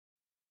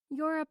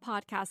You're a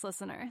podcast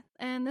listener,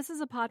 and this is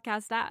a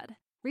podcast ad.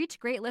 Reach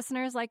great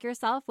listeners like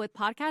yourself with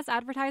podcast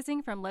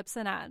advertising from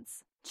Libsyn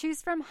Ads.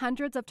 Choose from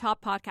hundreds of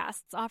top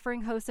podcasts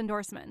offering host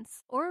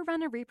endorsements, or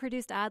run a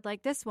reproduced ad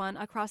like this one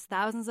across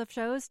thousands of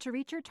shows to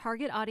reach your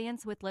target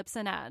audience with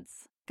Libsyn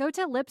Ads. Go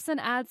to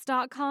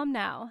libsynads.com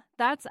now.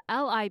 That's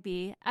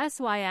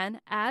LIBSYN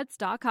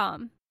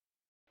ads.com.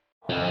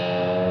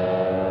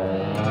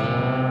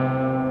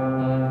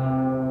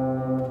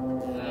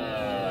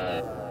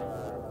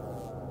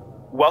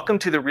 Welcome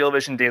to the Real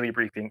Vision Daily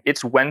Briefing.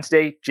 It's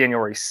Wednesday,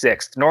 January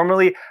 6th.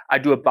 Normally,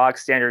 I'd do a bog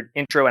standard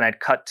intro and I'd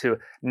cut to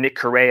Nick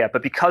Correa,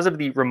 but because of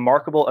the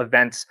remarkable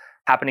events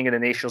happening in the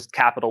nation's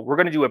capital, we're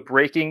going to do a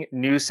breaking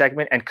news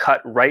segment and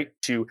cut right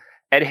to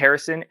Ed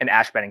Harrison and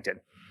Ash Bennington.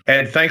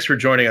 And thanks for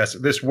joining us.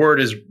 This word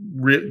is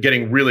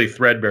getting really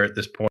threadbare at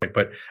this point,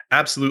 but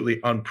absolutely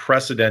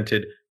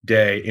unprecedented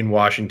day in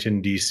Washington,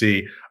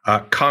 D.C.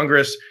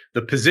 Congress,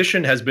 the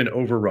position has been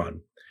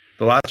overrun.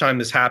 The last time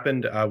this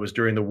happened was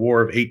during the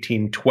War of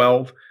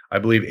 1812, I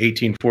believe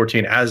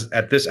 1814. As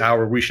at this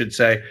hour, we should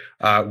say,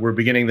 we're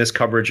beginning this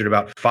coverage at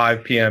about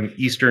 5 p.m.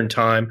 Eastern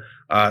time.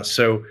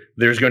 So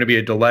there's going to be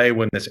a delay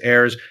when this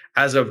airs.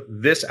 As of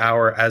this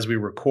hour, as we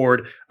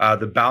record,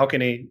 the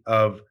balcony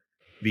of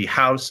the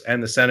House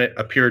and the Senate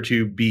appear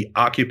to be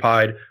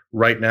occupied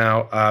right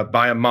now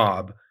by a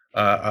mob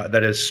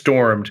that has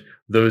stormed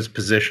those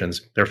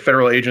positions. There are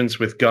federal agents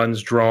with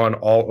guns drawn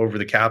all over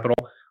the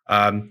Capitol.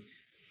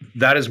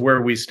 That is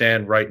where we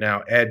stand right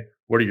now. Ed,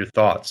 what are your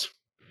thoughts?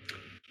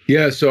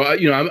 Yeah, so I'm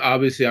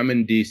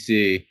in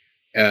DC,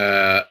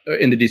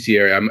 in the DC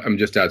area. I'm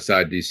just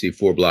outside DC,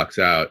 4 blocks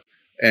out.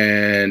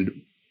 And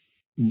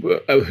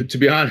to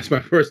be honest, my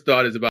first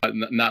thought is about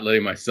not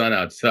letting my son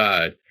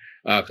outside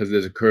because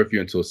there's a curfew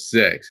until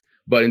 6.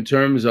 But in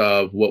terms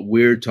of what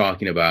we're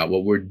talking about,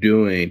 what we're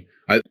doing,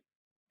 I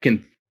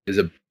think is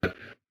about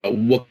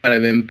what kind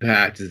of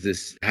impact does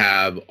this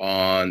have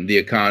on the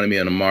economy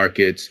and the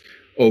markets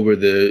over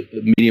the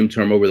medium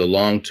term, over the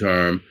long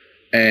term,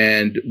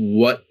 and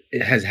what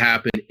has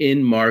happened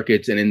in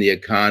markets and in the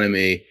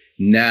economy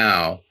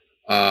now,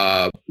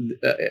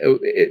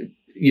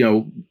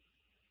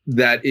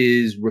 that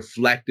is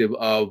reflective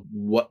of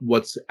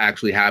what's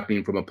actually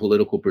happening from a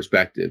political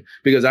perspective.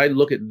 Because I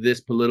look at this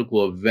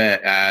political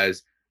event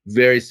as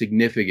very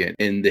significant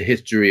in the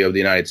history of the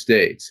United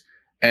States.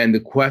 And the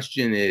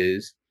question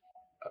is,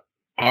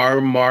 are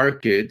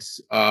markets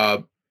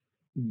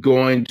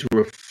going to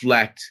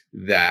reflect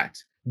that?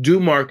 Do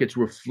markets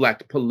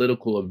reflect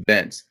political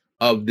events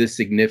of this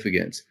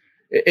significance?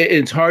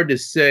 It's hard to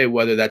say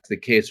whether that's the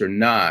case or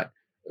not,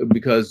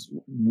 because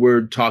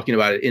we're talking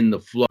about it in the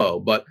flow.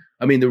 But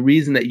I mean, the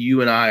reason that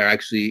you and I are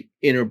actually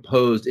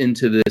interposed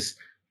into this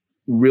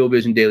Real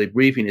Vision Daily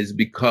Briefing is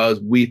because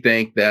we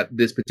think that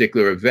this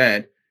particular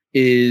event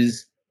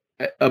is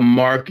a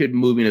market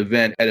moving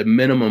event at a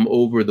minimum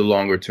over the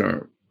longer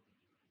term.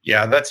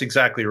 Yeah, that's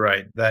exactly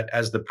right. That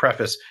as the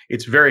preface,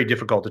 it's very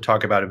difficult to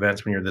talk about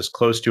events when you're this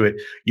close to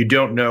it. You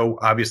don't know,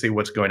 obviously,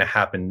 what's going to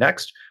happen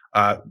next.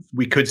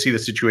 We could see the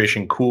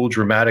situation cool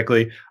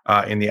dramatically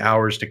in the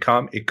hours to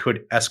come. It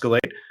could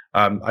escalate.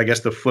 I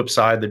guess the flip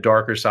side, the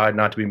darker side,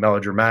 not to be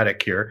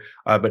melodramatic here,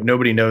 but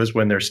nobody knows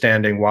when they're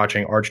standing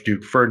watching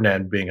Archduke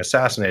Ferdinand being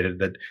assassinated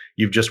that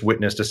you've just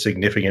witnessed a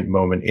significant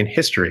moment in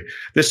history.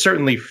 This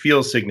certainly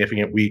feels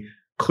significant. We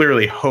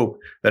clearly hope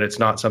that it's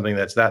not something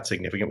that's that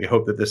significant. We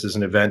hope that this is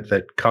an event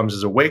that comes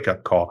as a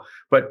wake-up call.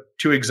 But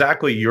to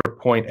exactly your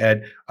point,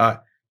 Ed,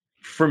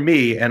 for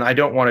me, and I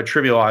don't want to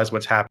trivialize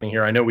what's happening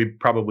here. I know we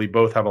probably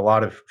both have a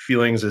lot of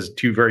feelings as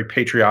two very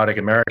patriotic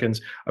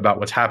Americans about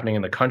what's happening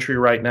in the country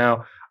right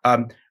now.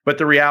 But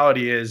the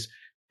reality is,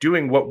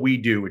 doing what we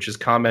do, which is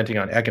commenting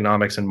on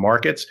economics and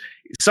markets,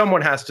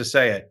 someone has to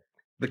say it.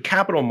 The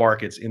capital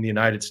markets in the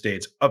United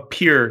States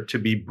appear to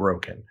be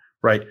broken,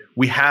 right?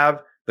 We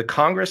have the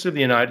Congress of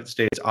the United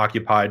States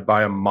occupied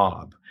by a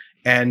mob,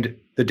 and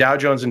the Dow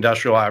Jones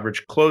Industrial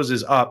Average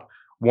closes up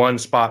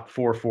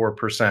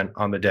 1.44%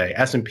 on the day.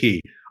 S&P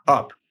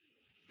up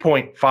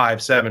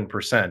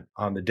 0.57%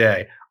 on the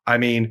day. I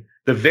mean,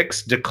 the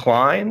VIX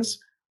declines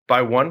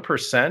by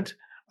 1%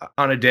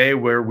 on a day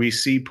where we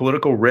see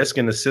political risk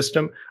in the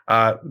system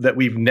that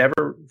we've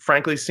never,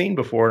 frankly, seen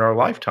before in our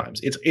lifetimes.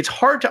 It's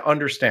hard to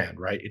understand,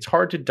 right? It's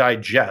hard to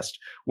digest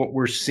what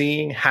we're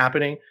seeing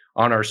happening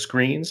on our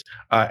screens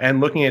and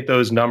looking at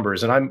those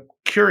numbers. And I'm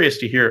curious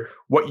to hear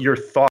what your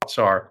thoughts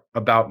are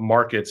about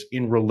markets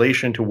in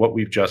relation to what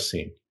we've just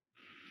seen.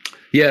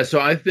 Yeah, so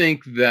I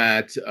think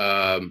that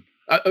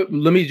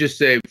let me just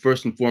say,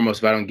 first and foremost,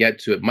 if I don't get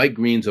to it, Mike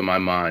Green's on my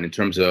mind in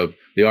terms of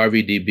the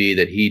RVDB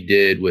that he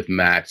did with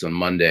Max on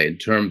Monday, in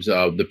terms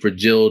of the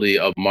fragility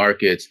of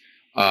markets,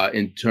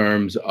 in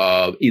terms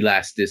of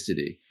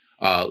elasticity,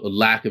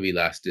 lack of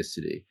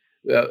elasticity.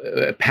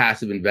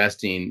 Passive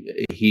investing,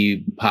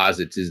 he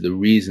posits, is the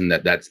reason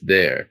that that's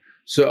there.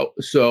 So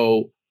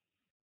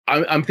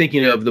I'm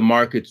thinking of the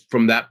markets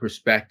from that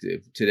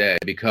perspective today,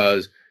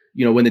 because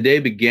when the day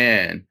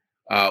began,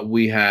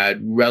 we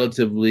had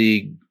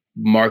relatively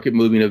market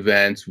moving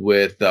events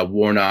with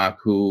Warnock,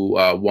 who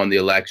won the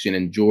election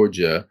in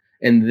Georgia.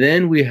 And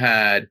then we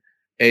had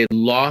a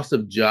loss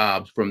of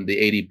jobs from the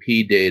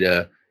ADP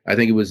data. I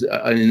think it was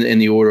in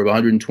the order of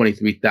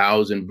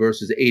 123,000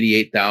 versus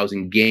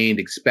 88,000 gained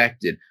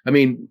expected. I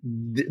mean,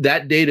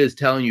 that data is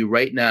telling you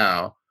right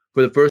now,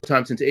 for the first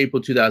time since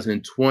April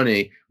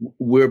 2020,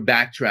 we're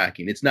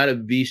backtracking. It's not a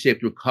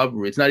V-shaped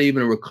recovery. It's not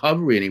even a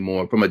recovery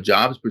anymore from a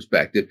jobs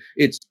perspective.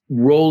 It's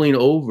rolling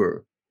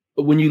over.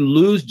 But when you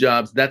lose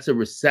jobs, that's a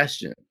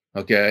recession,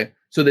 okay?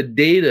 So the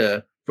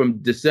data from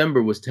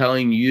December was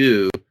telling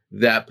you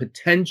that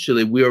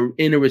potentially we are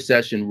in a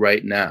recession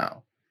right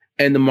now.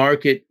 And the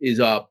market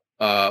is up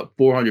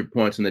 400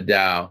 points in the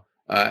Dow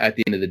at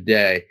the end of the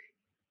day,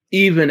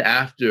 even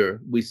after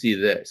we see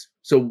this.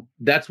 So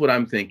that's what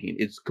I'm thinking.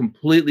 It's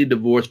completely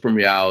divorced from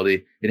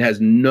reality. It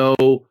has no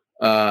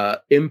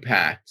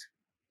impact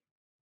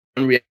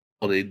on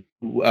reality,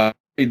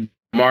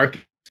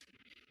 market.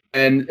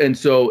 And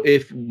so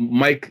if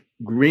Mike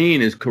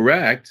Green is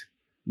correct,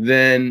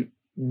 then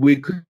we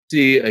could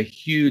see a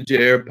huge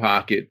air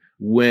pocket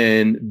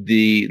when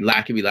the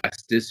lack of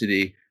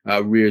elasticity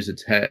rears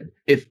its head.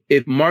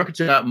 If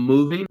markets are not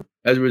moving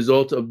as a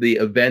result of the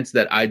events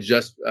that I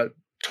just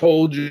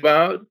told you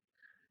about,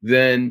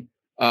 then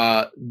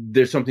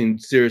there's something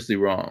seriously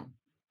wrong.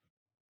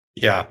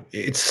 Yeah,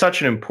 it's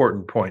such an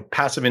important point.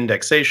 Passive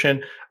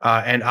indexation,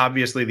 and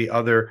obviously the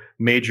other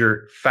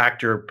major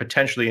factor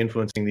potentially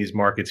influencing these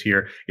markets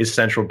here is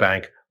central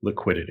bank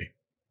liquidity.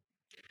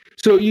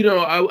 So,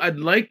 I'd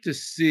like to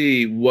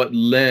see what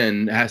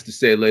Len has to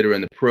say later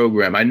in the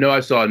program. I know I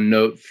saw a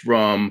note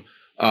from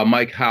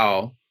Mike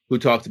Howell, who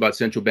talks about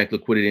central bank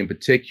liquidity in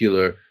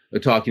particular,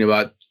 talking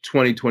about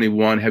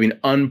 2021 having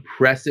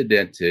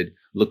unprecedented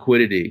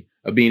liquidity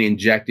being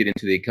injected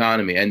into the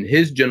economy. And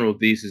his general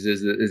thesis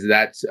is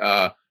that's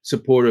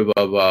supportive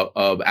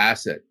of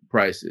asset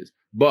prices.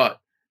 But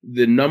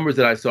the numbers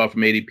that I saw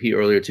from ADP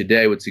earlier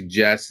today would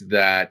suggest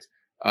that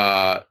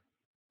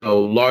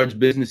large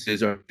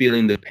businesses are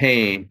feeling the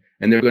pain,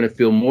 and they're going to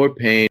feel more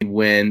pain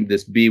when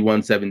this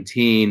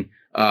B117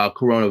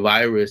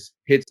 coronavirus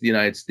hits the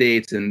United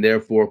States and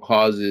therefore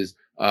causes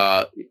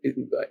a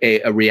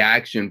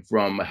reaction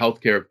from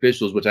healthcare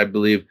officials, which I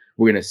believe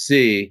we're going to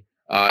see,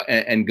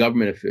 and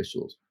government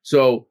officials.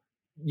 So,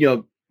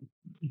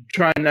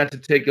 trying not to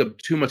take up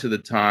too much of the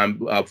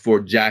time for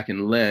Jack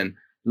and Len,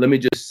 let me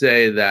just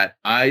say that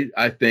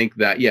I think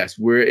that, yes,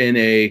 we're in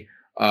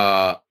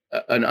an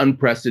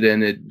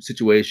unprecedented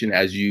situation,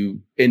 as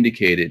you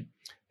indicated,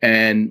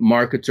 and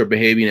markets are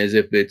behaving as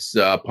if it's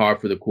par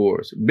for the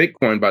course.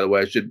 Bitcoin, by the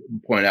way, I should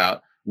point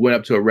out, went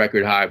up to a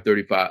record high of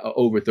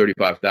over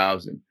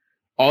 35,000.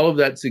 All of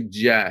that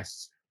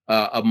suggests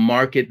a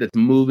market that's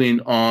moving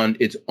on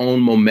its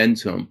own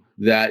momentum.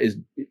 That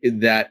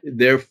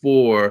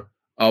therefore,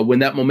 when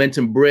that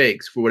momentum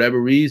breaks for whatever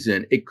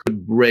reason, it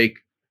could break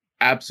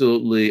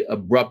absolutely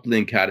abruptly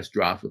and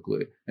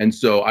catastrophically. And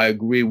so I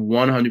agree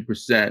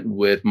 100%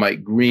 with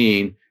Mike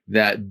Green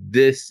that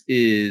this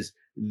is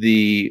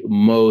the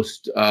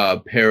most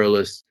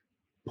perilous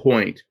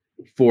point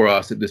for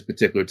us at this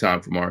particular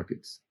time for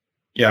markets.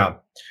 Yeah.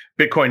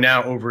 Bitcoin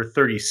now over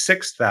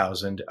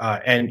 36,000.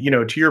 And,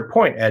 to your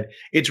point, Ed,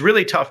 it's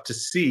really tough to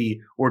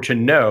see or to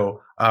know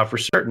for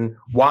certain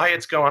why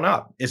it's gone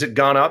up. Is it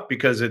gone up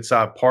because it's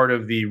part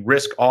of the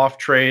risk off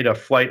trade, a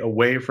flight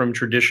away from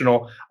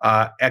traditional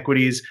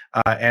equities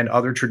and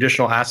other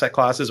traditional asset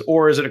classes?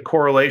 Or is it a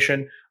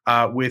correlation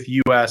with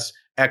U.S.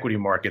 equity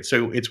markets?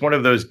 So it's one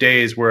of those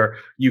days where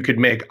you could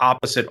make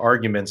opposite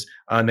arguments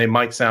and they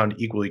might sound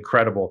equally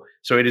credible.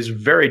 So it is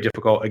very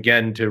difficult,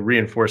 again, to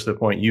reinforce the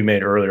point you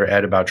made earlier,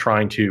 Ed, about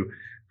trying to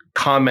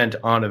comment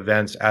on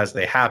events as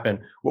they happen.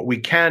 What we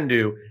can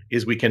do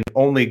is we can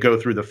only go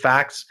through the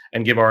facts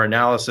and give our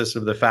analysis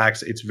of the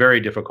facts. It's very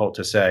difficult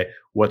to say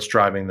what's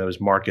driving those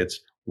markets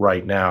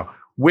right now.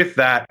 With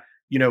that,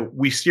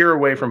 we steer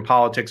away from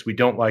politics. We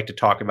don't like to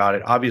talk about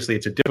it. Obviously,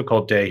 it's a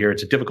difficult day here.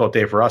 It's a difficult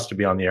day for us to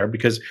be on the air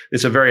because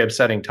it's a very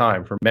upsetting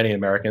time for many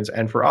Americans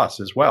and for us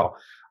as well.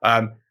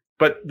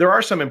 But there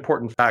are some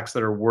important facts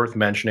that are worth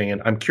mentioning,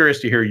 and I'm curious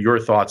to hear your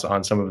thoughts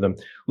on some of them.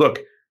 Look,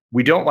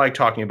 we don't like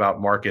talking about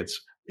markets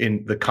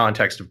in the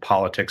context of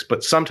politics,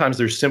 but sometimes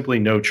there's simply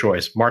no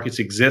choice. Markets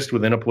exist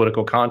within a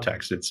political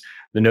context. It's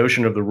the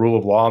notion of the rule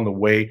of law and the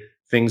way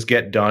things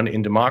get done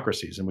in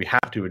democracies, and we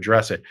have to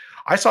address it.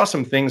 I saw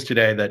some things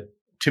today that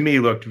to me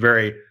looked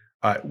very,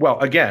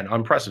 again,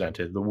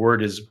 unprecedented. The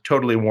word is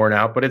totally worn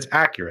out, but it's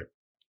accurate.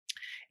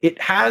 It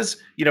has,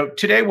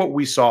 today what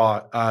we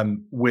saw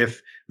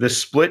with the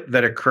split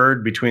that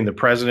occurred between the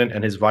president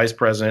and his vice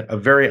president, a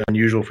very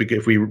unusual,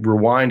 if we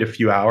rewind a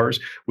few hours,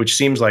 which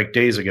seems like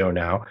days ago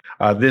now,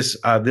 this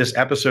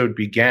episode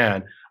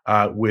began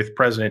with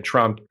President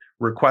Trump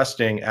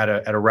requesting at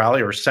a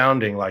rally, or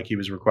sounding like he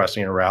was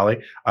requesting at a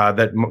rally,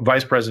 that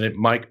Vice President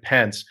Mike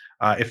Pence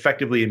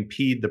effectively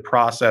impede the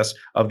process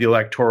of the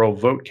electoral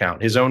vote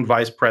count. His own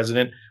vice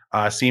president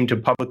seemed to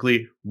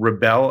publicly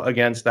rebel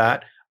against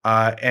that.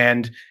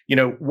 And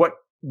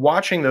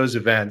watching those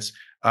events,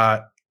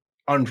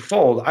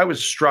 unfold, I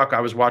was struck. I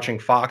was watching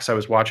Fox, I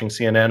was watching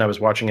CNN, I was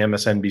watching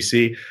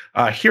MSNBC,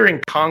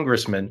 hearing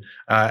congressmen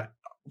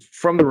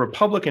from the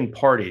Republican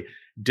Party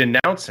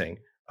denouncing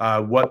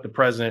what the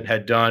president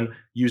had done,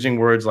 using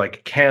words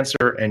like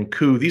cancer and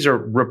coup. These are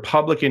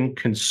Republican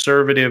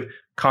conservative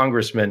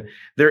congressmen.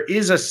 There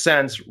is a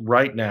sense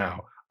right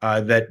now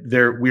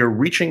that we are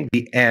reaching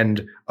the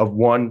end of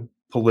one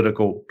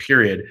political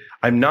period.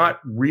 I'm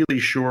not really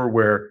sure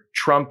where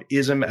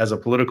Trumpism as a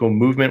political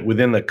movement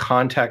within the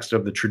context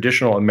of the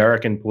traditional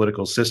American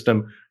political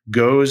system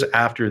goes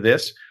after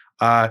this.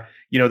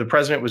 The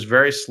president was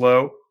very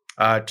slow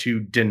to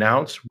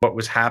denounce what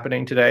was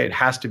happening today. It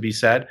has to be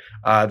said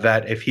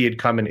that if he had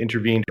come and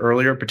intervened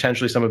earlier,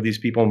 potentially some of these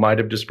people might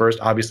have dispersed.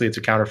 Obviously, it's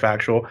a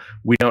counterfactual.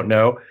 We don't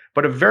know,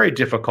 but a very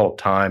difficult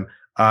time.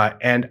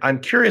 And I'm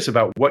curious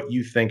about what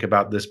you think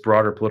about this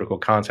broader political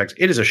context.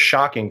 It is a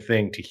shocking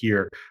thing to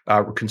hear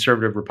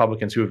conservative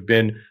Republicans who have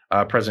been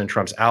President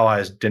Trump's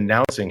allies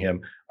denouncing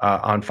him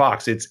on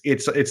Fox. It's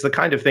the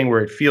kind of thing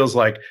where it feels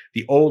like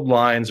the old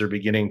lines are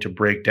beginning to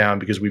break down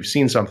because we've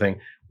seen something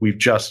we've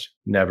just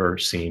never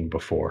seen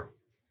before.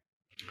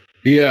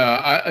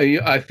 Yeah,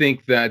 I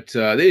think that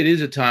it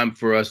is a time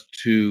for us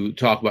to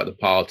talk about the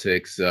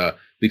politics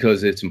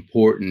because it's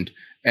important.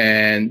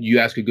 And you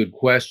ask a good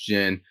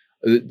question.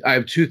 I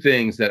have two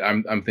things that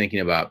I'm thinking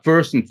about.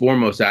 First and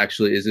foremost,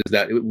 actually, is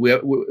that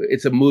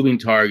it's a moving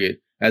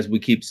target, as we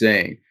keep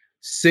saying.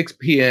 6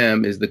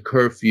 p.m. is the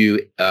curfew.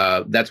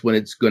 That's when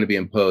it's going to be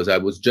imposed. I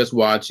was just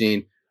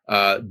watching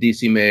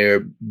D.C.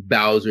 Mayor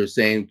Bowser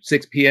saying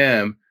 6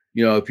 p.m.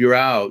 If you're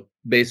out,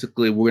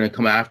 basically we're going to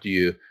come after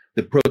you.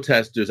 The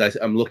protesters.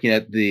 I'm looking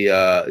at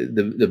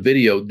the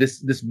video.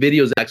 This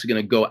video is actually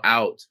going to go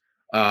out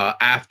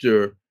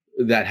after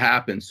that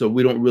happens, so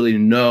we don't really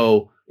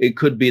know. It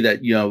could be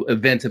that,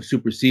 events have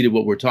superseded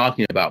what we're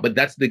talking about, but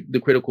that's the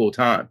critical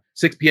time.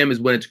 6 p.m. is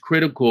when it's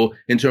critical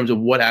in terms of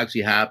what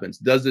actually happens.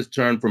 Does this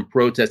turn from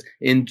protest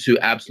into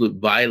absolute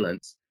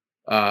violence,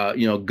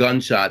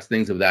 gunshots,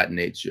 things of that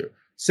nature?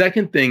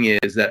 Second thing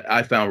is that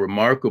I found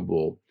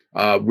remarkable,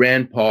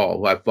 Rand Paul,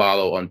 who I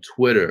follow on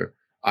Twitter,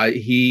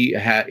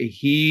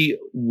 he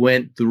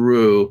went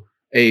through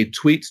a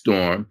tweet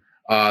storm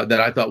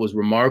that I thought was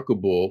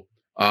remarkable,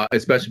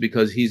 especially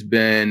because he's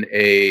been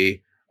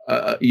a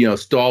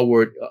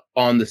stalwart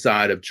on the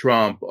side of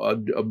Trump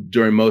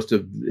during most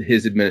of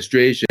his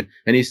administration.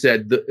 And he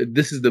said,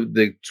 this is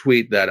the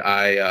tweet that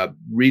I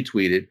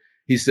retweeted.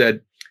 He said,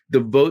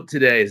 the vote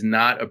today is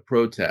not a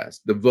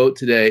protest. The vote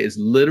today is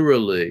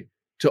literally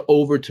to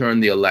overturn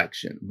the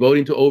election.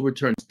 Voting to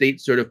overturn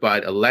state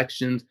certified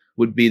elections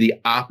would be the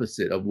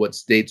opposite of what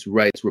states'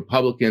 rights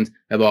Republicans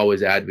have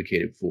always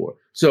advocated for.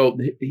 So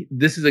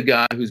this is a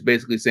guy who's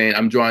basically saying,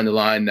 I'm drawing the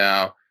line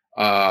now,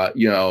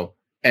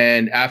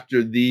 and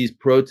after these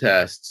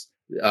protests,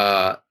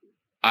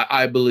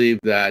 I believe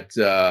that,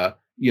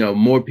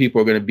 more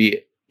people are going to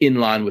be in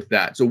line with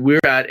that. So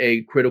we're at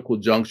a critical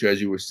juncture, as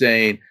you were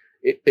saying.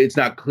 It's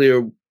not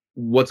clear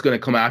what's going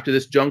to come after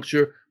this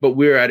juncture, but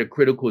we're at a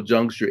critical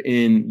juncture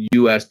in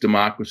U.S.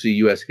 democracy,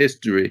 U.S.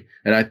 history.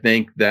 And I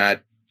think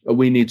that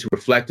we need to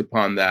reflect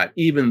upon that,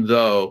 even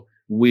though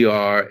we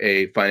are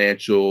a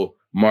financial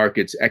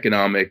markets,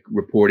 economic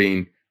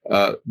reporting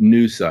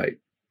news site.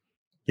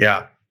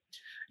 Yeah.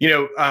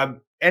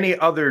 Any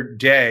other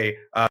day,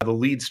 the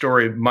lead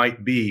story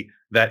might be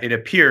that it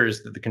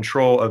appears that the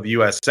control of the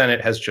U.S.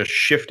 Senate has just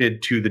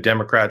shifted to the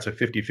Democrats, a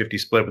 50-50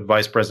 split with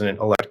Vice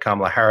President-elect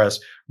Kamala Harris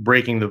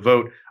breaking the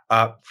vote.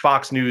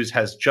 Fox News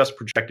has just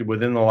projected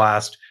within the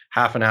last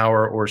half an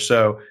hour or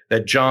so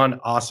that Jon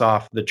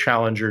Ossoff, the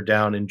challenger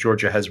down in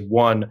Georgia, has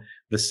won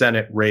the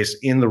Senate race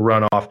in the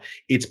runoff.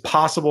 It's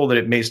possible that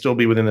it may still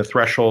be within the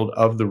threshold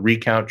of the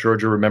recount.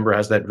 Georgia, remember,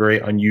 has that very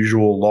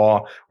unusual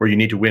law where you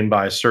need to win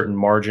by a certain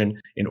margin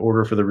in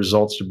order for the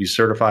results to be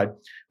certified.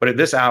 But at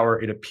this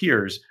hour, it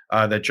appears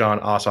that Jon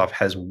Ossoff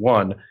has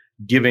won,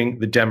 giving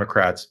the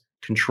Democrats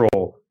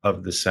control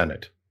of the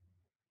Senate.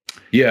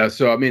 Yeah,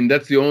 so I mean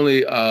that's the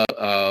only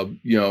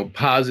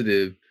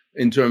positive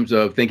in terms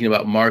of thinking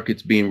about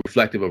markets being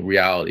reflective of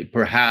reality.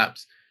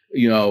 Perhaps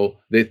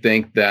they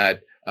think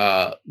that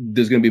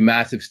there's going to be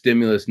massive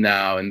stimulus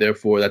now, and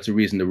therefore that's a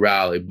reason to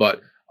rally.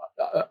 But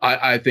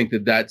I think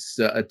that that's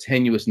a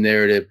tenuous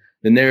narrative.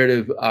 The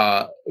narrative,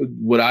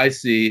 what I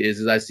see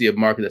is I see a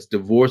market that's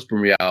divorced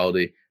from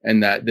reality,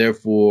 and that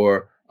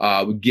therefore,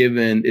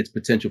 given its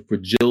potential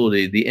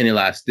fragility, the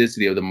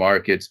inelasticity of the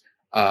markets,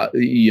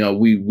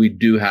 we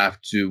do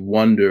have to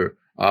wonder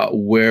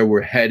where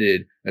we're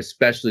headed,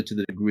 especially to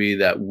the degree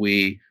that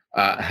we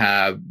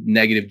have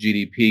negative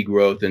GDP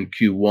growth in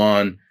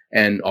Q1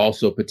 and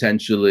also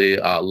potentially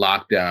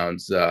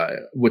lockdowns,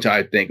 which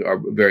I think are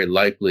very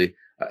likely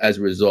as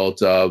a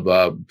result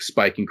of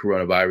spiking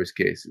coronavirus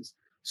cases.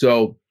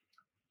 So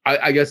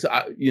I guess,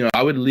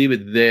 I would leave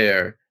it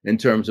there in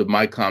terms of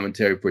my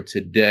commentary for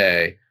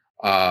today.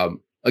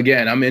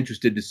 Again, I'm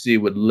interested to see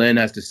what Lynn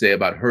has to say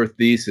about her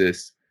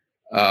thesis.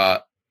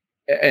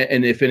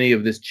 And if any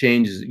of this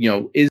changes,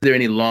 is there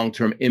any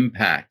long-term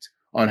impact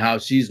on how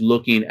she's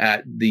looking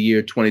at the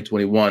year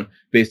 2021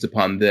 based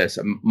upon this.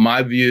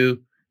 My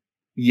view,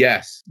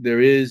 yes,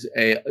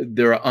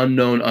 there are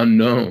unknown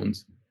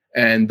unknowns,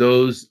 and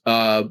those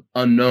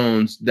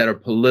unknowns that are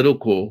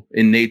political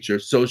in nature,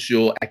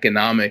 social,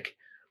 economic,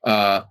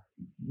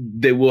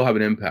 they will have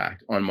an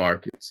impact on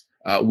markets.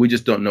 We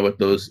just don't know what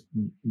those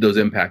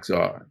impacts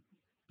are.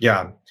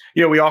 Yeah.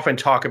 We often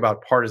talk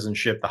about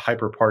partisanship, the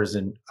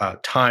hyper-partisan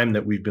time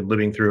that we've been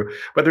living through,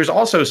 but there's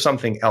also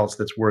something else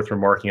that's worth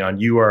remarking on.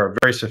 You are a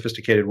very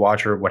sophisticated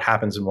watcher of what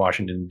happens in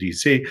Washington,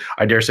 D.C.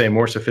 I dare say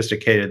more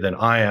sophisticated than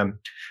I am,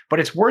 but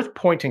it's worth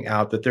pointing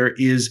out that there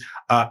is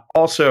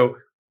also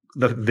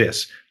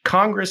this.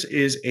 Congress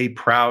is a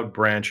proud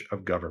branch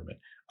of government.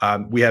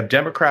 We have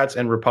Democrats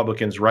and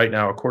Republicans right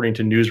now, according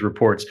to news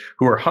reports,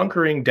 who are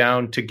hunkering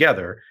down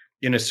together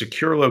in a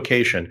secure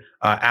location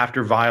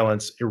after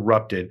violence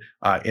erupted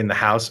in the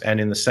House and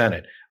in the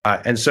Senate.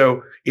 And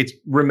so it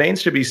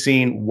remains to be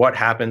seen what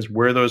happens,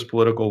 where those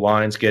political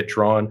lines get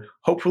drawn.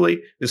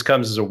 Hopefully, this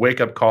comes as a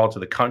wake-up call to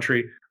the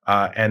country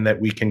and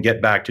that we can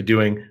get back to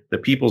doing the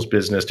people's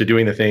business, to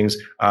doing the things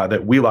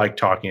that we like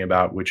talking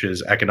about, which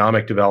is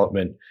economic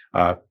development,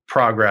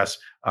 progress,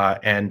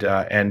 and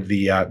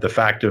the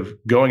fact of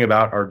going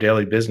about our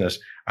daily business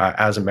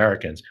as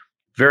Americans.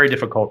 Very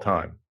difficult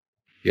time.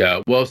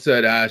 Yeah, well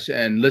said, Ash.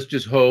 And let's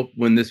just hope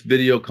when this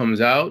video comes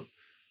out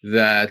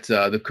that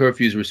the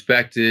curfew is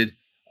respected,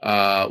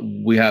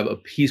 we have a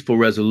peaceful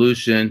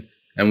resolution,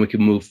 and we can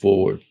move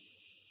forward.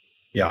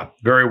 Yeah,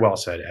 very well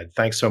said, Ed.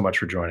 Thanks so much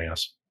for joining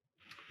us.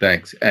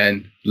 Thanks.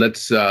 And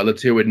let's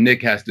hear what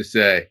Nick has to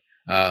say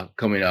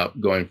coming up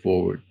going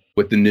forward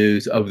with the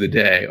news of the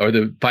day, or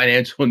the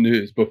financial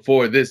news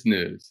before this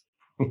news.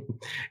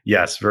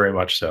 Yes, very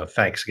much so.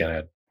 Thanks again,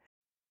 Ed.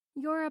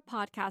 You're a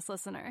podcast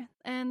listener,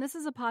 and this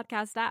is a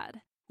podcast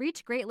ad.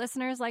 Reach great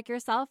listeners like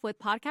yourself with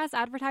podcast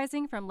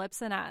advertising from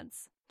Libsyn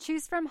Ads.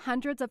 Choose from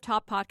hundreds of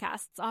top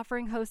podcasts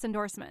offering host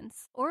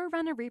endorsements, or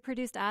run a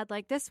reproduced ad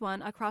like this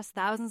one across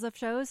thousands of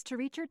shows to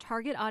reach your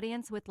target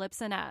audience with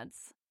Libsyn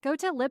Ads. Go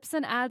to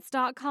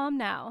libsynads.com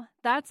now.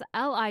 That's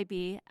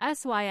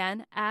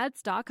LIBSYN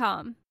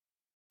ads.com.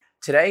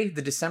 Today,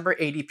 the December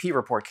ADP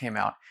report came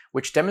out,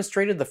 which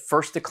demonstrated the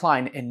first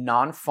decline in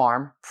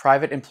non-farm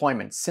private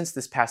employment since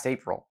this past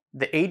April.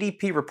 The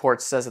ADP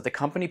report says that the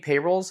company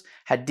payrolls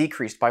had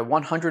decreased by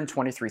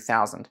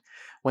 123,000,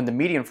 when the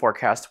median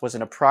forecast was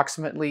an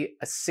approximately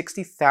a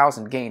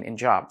 60,000 gain in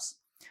jobs.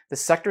 The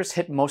sectors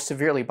hit most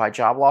severely by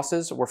job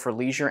losses were for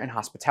leisure and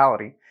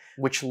hospitality,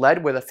 which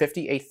led with a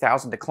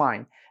 58,000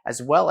 decline,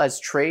 as well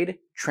as trade,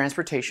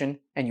 transportation,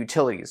 and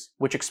utilities,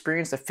 which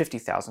experienced a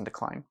 50,000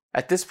 decline.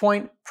 At this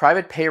point,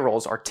 private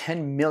payrolls are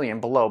 10 million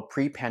below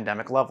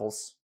pre-pandemic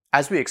levels.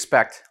 As we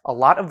expect, a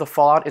lot of the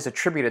fallout is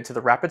attributed to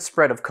the rapid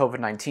spread of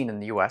COVID-19 in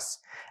the US,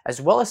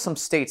 as well as some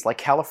states like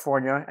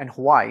California and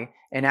Hawaii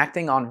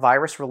enacting on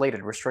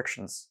virus-related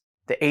restrictions.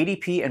 The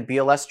ADP and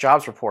BLS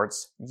jobs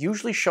reports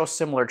usually show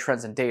similar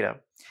trends in data,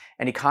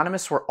 and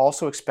economists were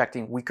also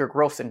expecting weaker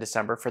growth in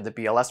December for the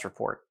BLS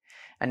report,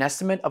 an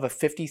estimate of a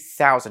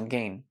 50,000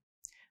 gain.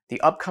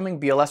 The upcoming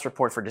BLS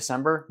report for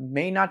December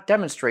may not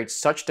demonstrate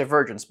such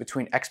divergence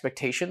between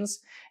expectations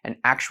and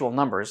actual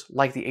numbers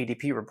like the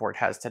ADP report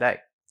has today.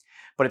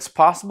 But it's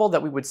possible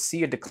that we would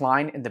see a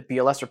decline in the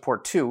BLS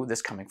report too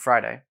this coming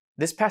Friday.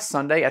 This past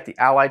Sunday at the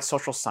Allied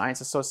Social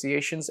Science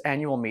Association's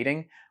annual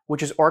meeting,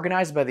 which is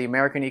organized by the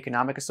American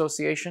Economic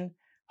Association,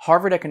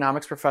 Harvard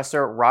economics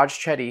professor Raj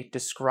Chetty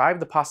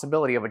described the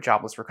possibility of a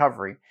jobless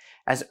recovery,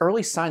 as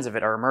early signs of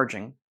it are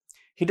emerging.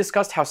 He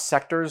discussed how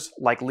sectors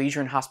like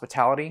leisure and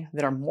hospitality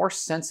that are more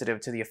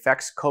sensitive to the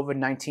effects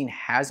COVID-19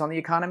 has on the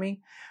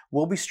economy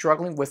will be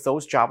struggling with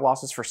those job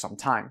losses for some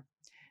time.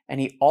 And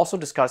he also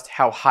discussed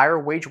how higher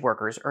wage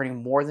workers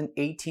earning more than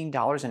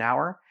 $18 an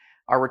hour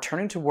are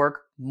returning to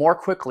work more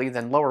quickly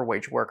than lower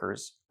wage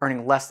workers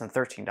earning less than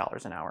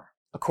 $13 an hour.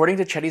 According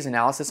to Chetty's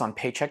analysis on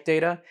paycheck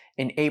data,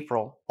 in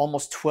April,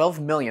 almost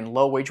 12 million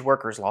low-wage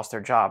workers lost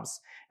their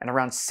jobs, and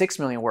around 6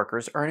 million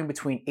workers earning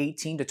between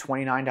 $18 to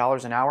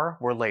 $29 an hour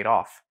were laid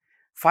off.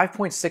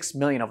 5.6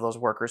 million of those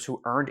workers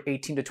who earned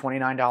 $18 to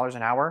 $29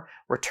 an hour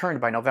returned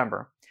by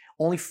November.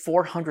 Only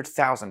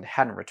 400,000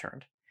 hadn't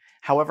returned.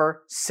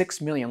 However,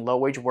 6 million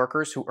low-wage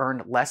workers who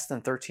earned less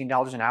than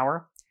 $13 an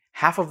hour,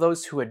 half of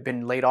those who had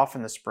been laid off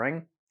in the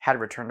spring, had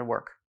returned to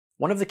work.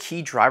 One of the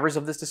key drivers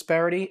of this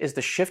disparity is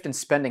the shift in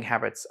spending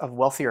habits of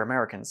wealthier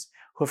Americans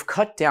who have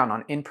cut down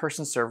on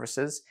in-person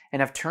services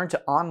and have turned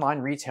to online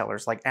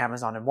retailers like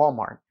Amazon and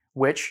Walmart,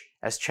 which,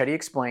 as Chetty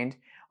explained,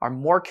 are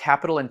more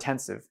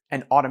capital-intensive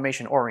and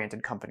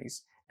automation-oriented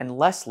companies and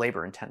less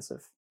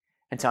labor-intensive.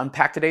 And to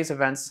unpack today's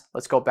events,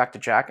 let's go back to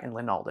Jack and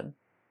Lynn Alden.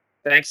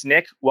 Thanks,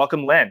 Nick.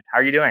 Welcome, Lynn. How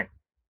are you doing?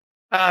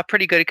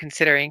 Pretty good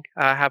considering.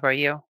 How about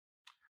you?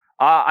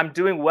 I'm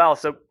doing well.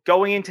 So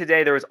going in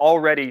today, there was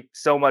already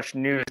so much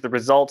news. The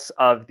results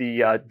of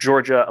the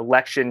Georgia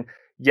election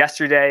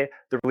yesterday,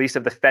 the release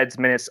of the Fed's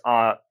minutes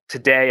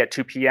today at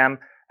 2 p.m.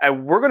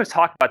 And we're going to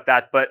talk about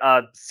that. But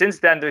since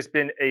then, there's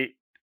been a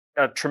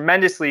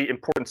tremendously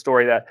important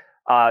story that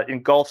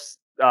engulfs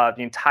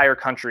the entire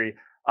country.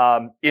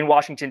 In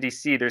Washington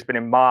D.C., there's been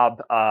a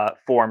mob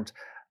formed.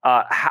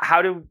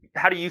 How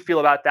do you feel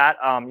about that?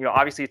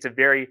 Obviously it's a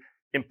very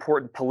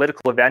important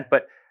political event,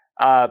 but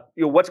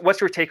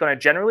what's your take on it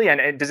generally,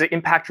 and does it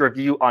impact your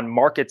view on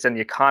markets and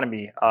the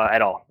economy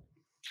at all?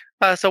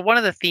 So one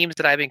of the themes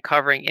that I've been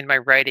covering in my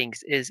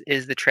writings is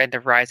the trend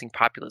of rising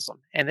populism,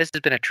 and this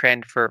has been a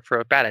trend for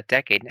about a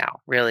decade now,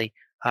 really,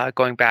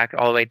 going back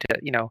all the way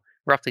to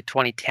roughly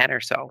 2010 or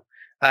so,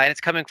 and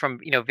it's coming from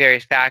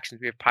various factions.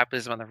 We have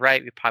populism on the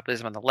right, we have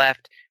populism on the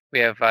left. We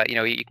have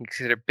you can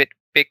consider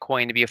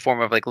Bitcoin to be a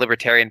form of like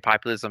libertarian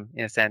populism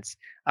in a sense.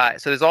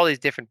 So there's all these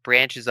different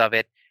branches of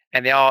it,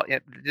 and they all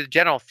the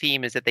general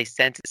theme is that they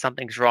sense that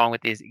something's wrong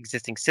with the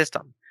existing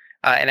system.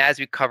 And as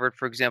we covered,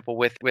 for example,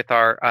 with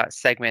our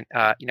segment,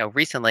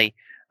 recently,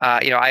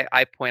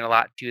 I point a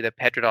lot to the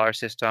petrodollar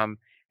system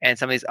and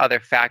some of these other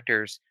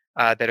factors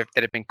that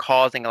have been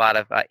causing a lot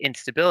of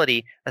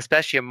instability,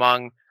 especially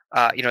among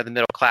the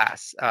middle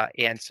class.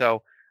 And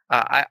so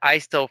I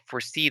still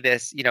foresee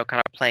this,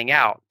 kind of playing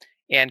out.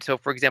 And so,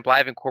 for example,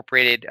 I've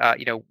incorporated,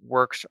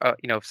 works,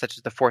 such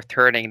as The Fourth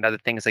Turning and other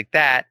things like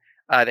that,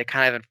 that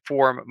kind of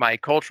inform my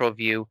cultural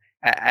view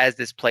as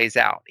this plays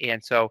out.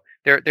 And so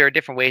there are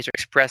different ways to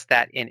express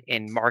that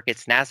in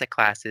markets and asset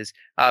classes.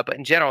 But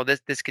in general,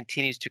 this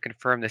continues to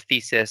confirm the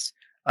thesis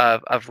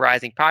of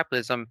rising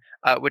populism,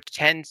 which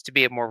tends to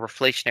be a more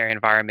reflationary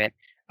environment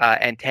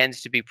and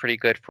tends to be pretty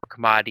good for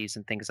commodities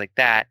and things like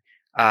that.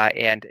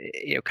 And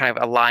kind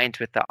of aligns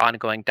with the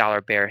ongoing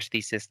dollar bearish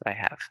thesis that I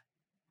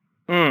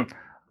have.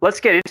 Let's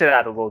get into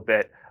that a little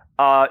bit.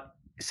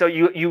 So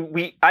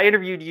I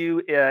interviewed you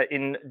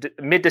in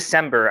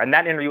mid-December, and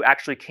that interview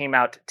actually came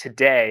out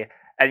today.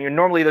 And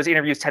normally those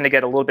interviews tend to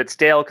get a little bit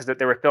stale because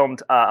they were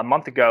filmed a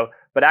month ago.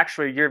 But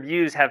actually, your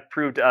views have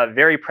proved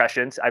very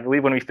prescient. I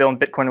believe when we filmed,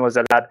 Bitcoin was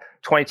at about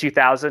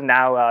 22,000.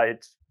 Now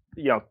it's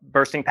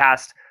bursting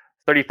past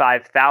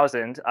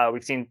 35,000.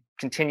 We've seen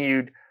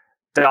continued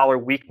dollar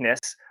weakness.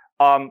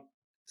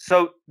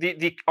 So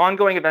the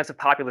ongoing events of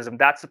populism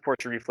that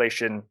supports your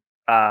reflation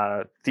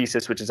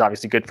thesis, which is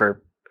obviously good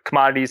for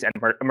commodities and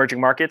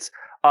emerging markets.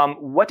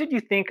 What did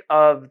you think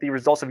of the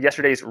results of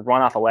yesterday's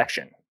runoff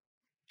election?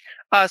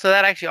 So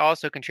that actually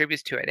also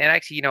contributes to it. And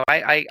actually,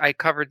 I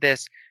covered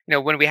this,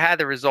 when we had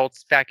the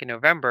results back in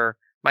November,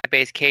 my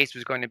base case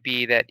was going to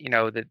be that,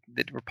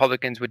 the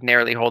Republicans would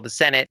narrowly hold the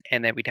Senate,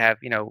 and that we'd have,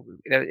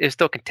 it was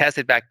still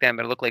contested back then,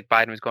 but it looked like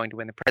Biden was going to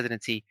win the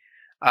presidency.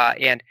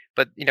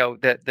 But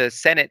the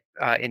Senate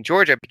in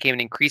Georgia became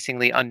an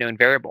increasingly unknown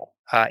variable.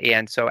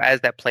 And so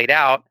as that played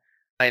out,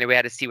 we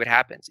had to see what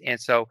happens. And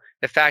so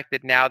the fact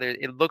that now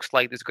it looks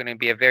like there's going to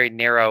be a very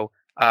narrow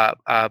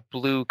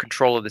blue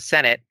control of the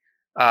Senate,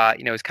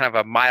 is kind of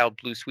a mild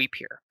blue sweep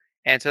here.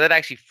 And so that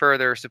actually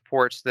further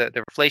supports the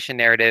reflation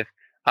narrative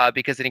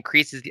because it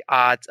increases the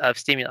odds of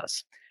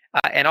stimulus.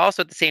 And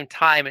also at the same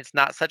time, it's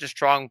not such a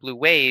strong blue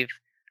wave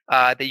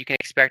that you can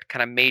expect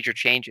kind of major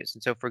changes.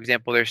 And so, for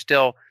example, there's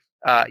still,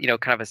 kind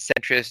of a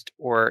centrist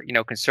or,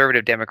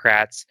 conservative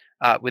Democrats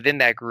within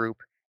that group.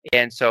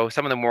 And so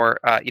some of the more,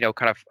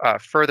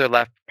 further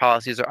left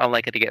policies are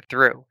unlikely to get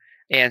through.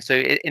 And so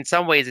in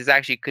some ways, it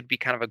actually could be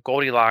kind of a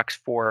Goldilocks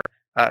for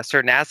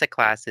certain asset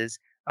classes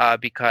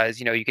because,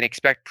 you can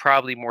expect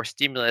probably more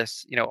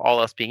stimulus,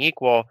 all else being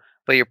equal.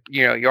 But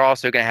you're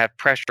also going to have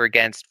pressure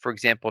against, for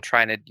example,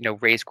 trying to,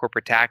 raise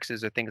corporate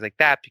taxes or things like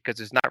that because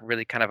there's not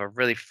really kind of a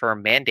really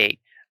firm mandate,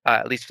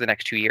 at least for the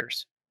next 2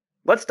 years.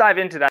 Let's dive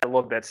into that a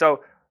little bit.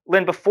 So,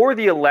 Lynn, before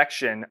the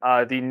election,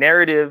 the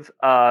narrative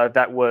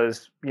that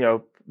was,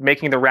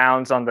 making the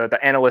rounds on the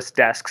analyst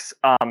desks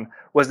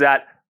was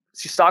that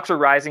stocks are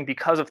rising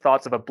because of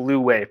thoughts of a blue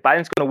wave.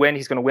 Biden's going to win.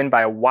 He's going to win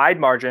by a wide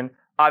margin.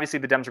 Obviously,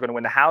 the Dems are going to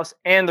win the House,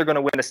 and they're going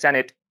to win the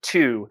Senate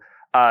too,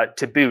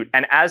 to boot.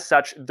 And as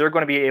such, they're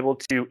going to be able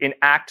to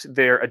enact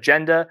their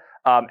agenda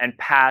and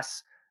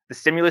pass the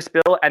stimulus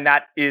bill. And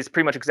that is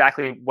pretty much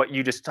exactly what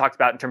you just talked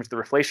about in terms of the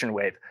reflation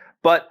wave.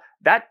 But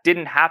that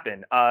didn't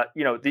happen.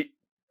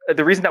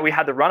 The reason that we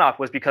had the runoff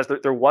was because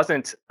there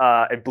wasn't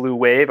a blue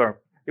wave, or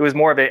it was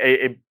more of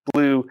a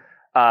blue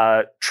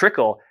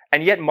trickle.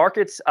 And yet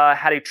markets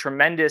had a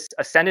tremendous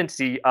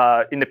ascendancy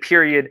in the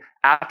period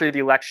after the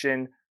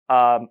election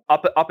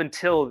up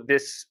until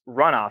this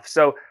runoff.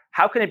 So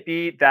how can it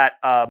be that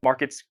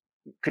markets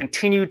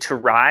continue to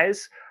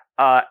rise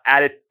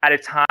at a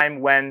time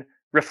when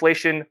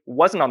reflation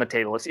wasn't on the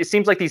table? It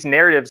seems like these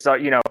narratives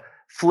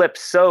flip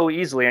so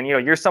easily. And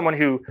you're someone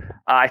who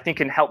I think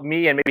can help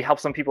me and maybe help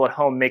some people at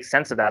home make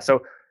sense of that.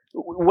 So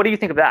what do you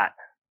think of that?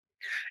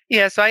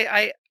 Yeah, so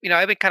I've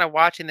been kind of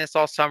watching this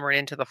all summer and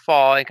into the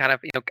fall and kind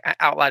of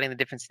outlining the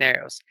different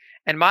scenarios.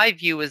 And my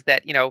view is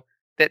that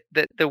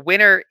that the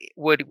winner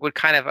would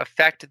kind of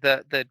affect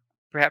the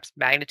perhaps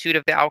magnitude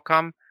of the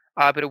outcome,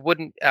 but it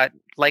wouldn't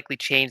likely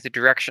change the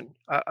direction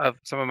of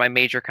some of my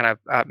major kind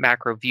of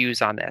macro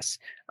views on this.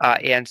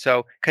 And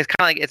so, because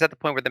kind of like it's at the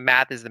point where the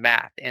math is the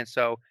math, and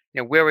so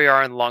where we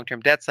are in the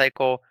long-term debt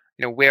cycle,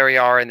 where we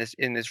are in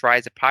this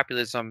rise of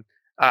populism.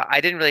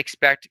 I didn't really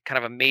expect kind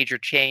of a major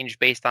change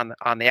based on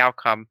the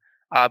outcome,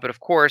 But of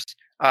course,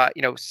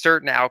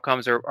 certain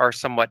outcomes are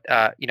somewhat,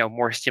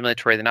 more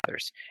stimulatory than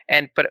others.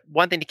 But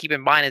one thing to keep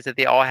in mind is that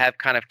they all have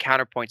kind of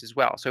counterpoints as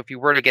well. So if you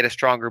were to get a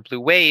stronger blue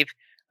wave,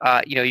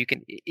 you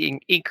can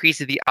increase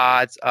the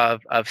odds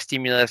of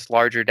stimulus,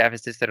 larger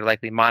deficits that are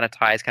likely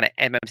monetized, kind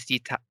of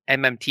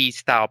MMT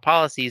style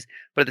policies.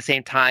 But at the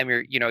same time,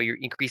 you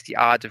increase the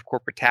odds of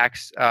corporate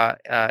tax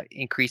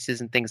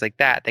increases and things like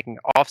that that can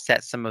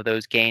offset some of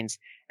those gains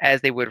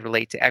as they would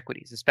relate to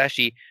equities,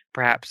 especially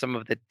perhaps some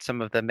of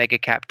the mega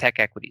cap tech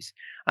equities.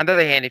 On the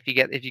other hand, if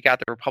you got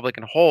the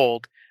Republican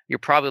hold, you're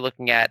probably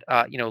looking at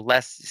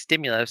less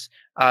stimulus,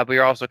 but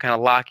you're also kind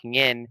of locking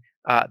in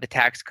the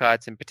tax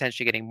cuts and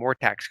potentially getting more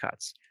tax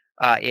cuts.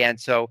 And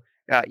so,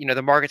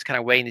 the market's kind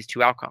of weighing these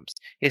two outcomes.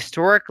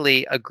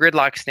 Historically, a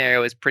gridlock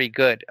scenario is pretty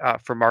good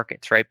for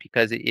markets, right?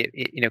 Because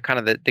it kind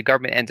of the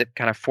government ends up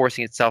kind of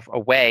forcing itself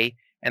away,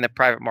 and the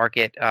private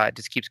market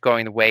just keeps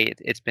going the way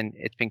it's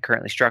been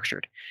currently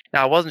structured.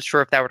 Now, I wasn't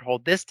sure if that would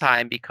hold this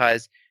time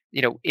because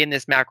in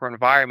this macro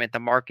environment, the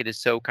market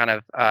is so kind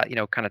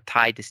of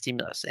tied to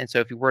stimulus, and so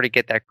if you were to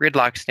get that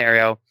gridlock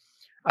scenario,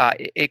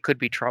 it could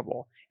be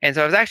trouble. And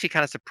so I was actually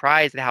kind of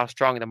surprised at how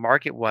strong the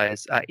market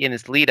was in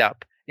this lead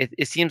up.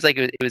 It seems like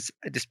it was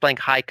displaying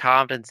high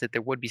confidence that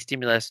there would be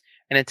stimulus,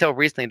 and until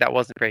recently, that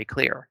wasn't very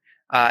clear.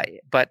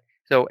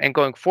 And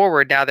going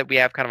forward, now that we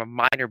have kind of a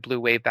minor blue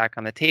wave back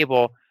on the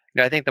table,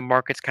 I think the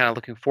market's kind of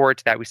looking forward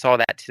to that. We saw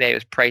that today; it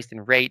was priced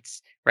in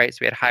rates, right? So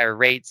we had higher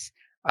rates.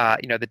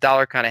 The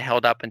dollar kind of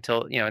held up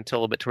until a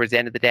little bit towards the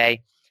end of the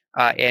day.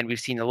 And we've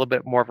seen a little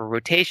bit more of a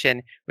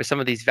rotation with some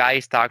of these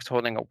value stocks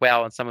holding up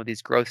well and some of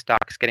these growth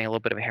stocks getting a little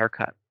bit of a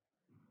haircut.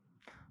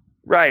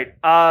 Right.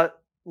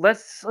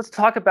 Let's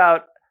talk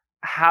about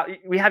how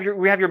we have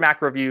your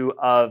macro view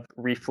of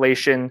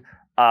reflation.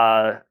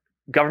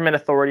 Government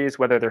authorities,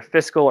 whether they're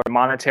fiscal or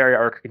monetary,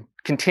 are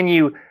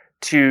continue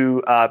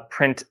to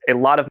print a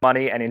lot of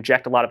money and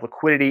inject a lot of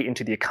liquidity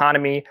into the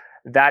economy.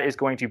 That is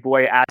going to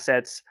buoy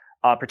assets,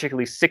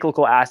 particularly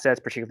cyclical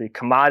assets, particularly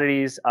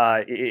commodities.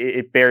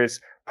 It bears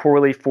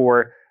poorly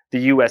for the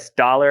U.S.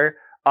 dollar.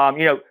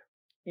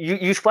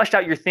 You fleshed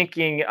out your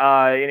thinking in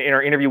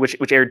our interview,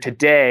 which aired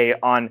today,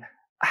 on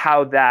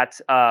how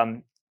that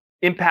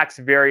impacts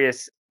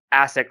various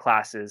asset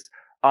classes.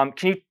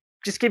 Can you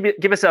just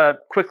give us a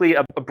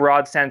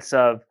broad sense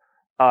of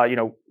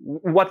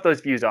what those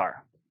views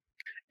are?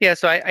 Yeah,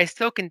 so I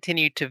still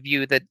continue to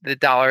view that the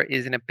dollar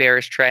is in a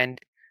bearish trend,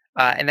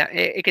 and that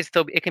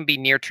it can be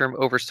near term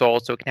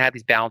oversold, so it can have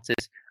these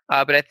balances.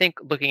 But I think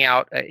looking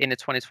out into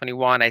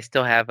 2021, I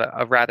still have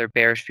a rather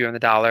bearish view on the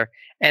dollar.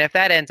 And if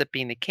that ends up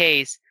being the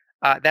case,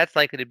 that's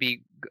likely to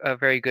be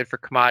very good for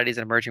commodities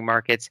and emerging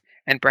markets,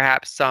 and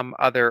perhaps some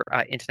other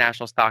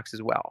international stocks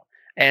as well.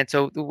 And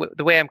so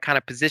the way I'm kind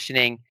of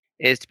positioning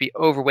is to be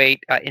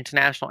overweight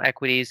international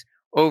equities,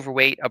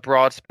 overweight a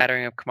broad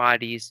smattering of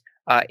commodities,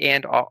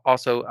 and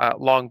also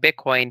long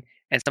Bitcoin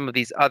and some of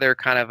these other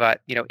kind of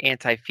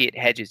anti-fiat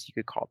hedges, you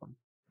could call them.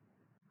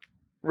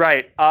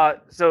 Right.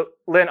 So,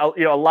 Lynn,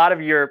 a lot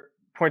of your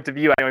points of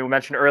view, I know you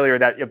mentioned earlier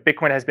that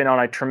Bitcoin has been on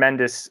a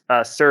tremendous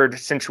surge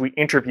since we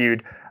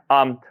interviewed.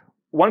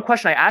 One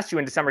question I asked you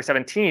in December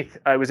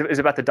 17th was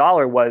about the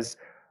dollar was,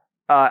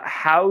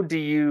 how do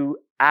you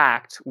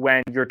act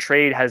when your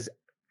trade has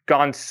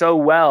gone so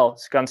well,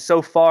 it's gone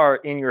so far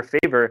in your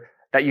favor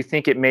that you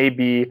think it may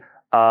be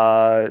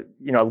a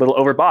little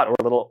overbought or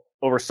a little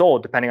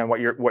oversold, depending on what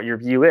your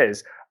view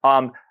is.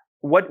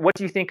 What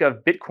do you think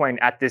of Bitcoin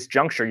at this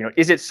juncture?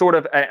 Is it sort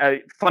of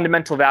a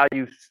fundamental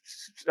value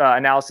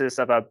analysis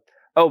of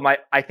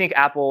I think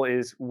Apple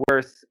is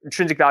worth,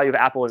 intrinsic value of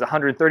Apple is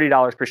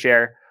 $130 per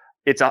share.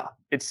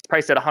 It's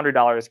priced at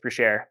 $100 per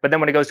share. But then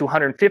when it goes to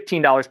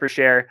 $115 per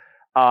share,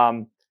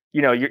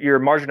 your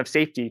margin of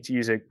safety, to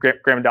use a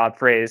Graham Dodd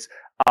phrase,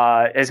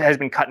 has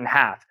been cut in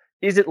half.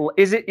 Do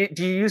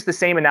you use the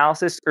same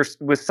analysis or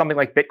with something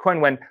like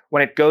Bitcoin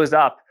when it goes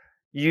up?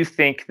 You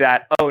think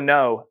that, oh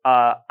no,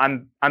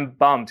 I'm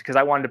bummed because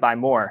I wanted to buy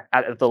more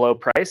at the low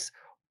price,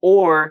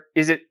 or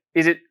is it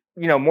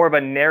more of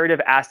a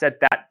narrative asset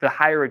that the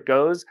higher it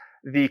goes,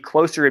 the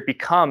closer it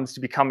becomes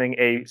to becoming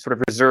a sort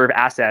of reserve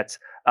asset,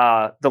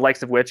 the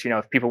likes of which,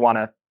 if people want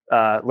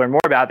to learn more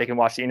about, they can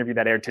watch the interview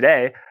that aired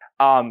today.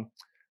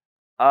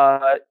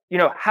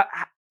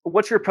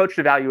 What's your approach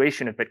to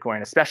valuation of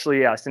Bitcoin,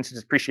 especially since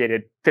it's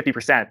appreciated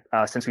 50%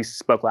 since we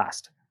spoke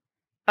last?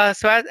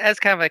 So as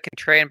kind of a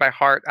contrarian by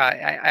heart,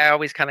 I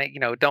always kind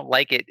of don't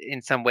like it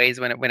in some ways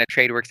when a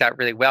trade works out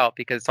really well,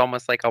 because it's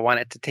almost like I want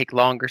it to take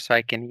longer so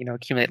I can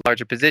accumulate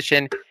larger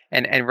position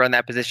and run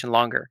that position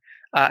longer.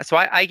 So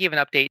I gave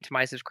an update to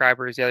my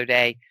subscribers the other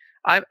day.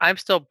 I'm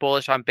still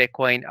bullish on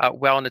Bitcoin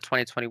well into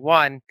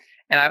 2021,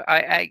 and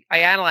I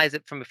analyze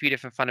it from a few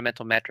different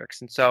fundamental metrics.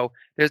 And so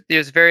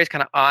there's various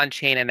kind of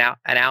on-chain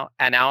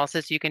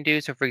analysis you can do.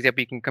 So for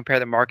example, you can compare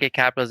the market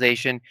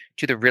capitalization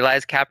to the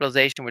realized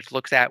capitalization, which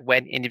looks at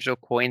when individual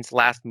coins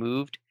last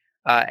moved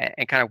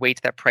and kind of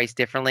weights that price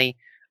differently.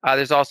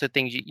 There's also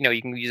things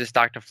you can use a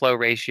stock to flow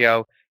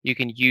ratio. You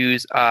can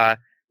use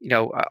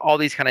all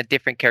these kind of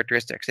different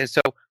characteristics. And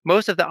so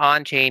most of the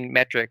on-chain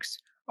metrics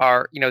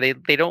are,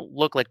 they don't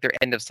look like they're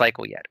end of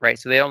cycle yet, right?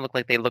 So they don't look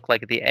like they look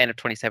like at the end of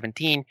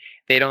 2017.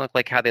 They don't look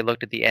like how they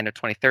looked at the end of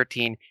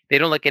 2013. They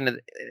don't look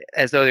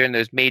as though they're in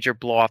those major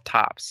blow-off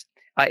tops.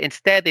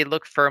 Instead, they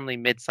look firmly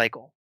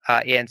mid-cycle.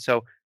 And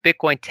so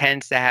Bitcoin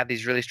tends to have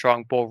these really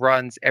strong bull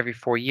runs every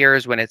 4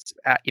 years when it's,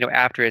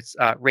 after its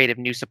rate of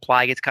new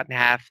supply gets cut in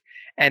half.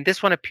 And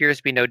this one appears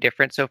to be no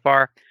different so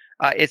far.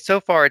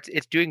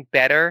 It's doing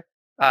better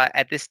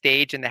at this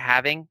stage in the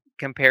halving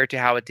compared to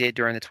how it did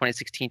during the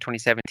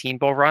 2016-2017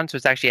 bull run. So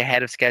it's actually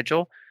ahead of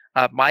schedule.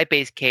 My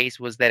base case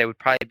was that it would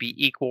probably be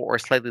equal or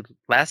slightly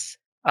less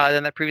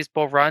than the previous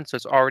bull run. So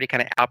it's already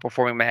kind of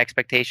outperforming my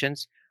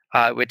expectations,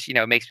 which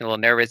makes me a little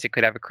nervous. It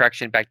could have a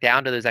correction back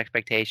down to those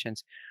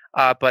expectations.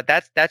 But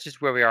that's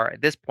just where we are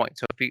at this point.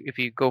 So if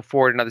you go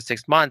forward another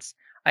 6 months,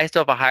 I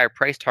still have a higher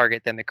price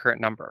target than the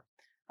current number.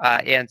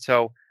 And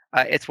so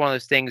it's one of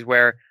those things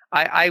where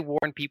I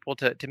warn people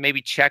to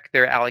maybe check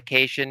their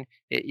allocation.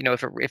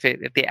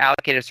 If they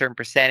allocate a certain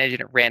percentage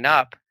and it ran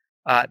up,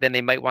 then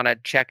they might want to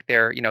check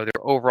their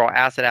overall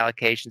asset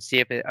allocation, see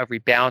if a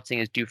rebalancing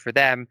is due for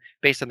them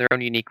based on their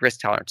own unique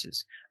risk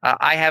tolerances.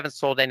 I haven't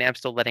sold any. I'm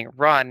still letting it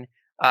run.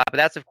 But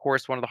that's, of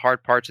course, one of the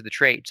hard parts of the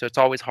trade. So it's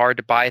always hard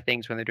to buy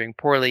things when they're doing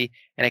poorly,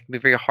 and it can be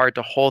very hard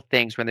to hold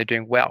things when they're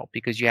doing well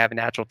because you have a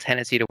natural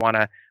tendency to want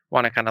to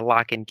kind of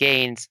lock in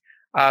gains.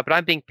 But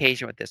I'm being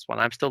patient with this one.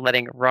 I'm still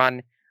letting it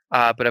run.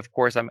 But of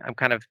course, I'm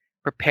kind of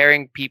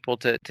preparing people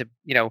to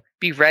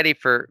be ready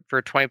for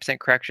 20%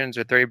 corrections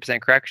or 30%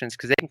 corrections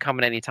because they can come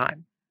at any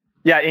time.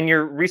 Yeah, in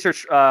your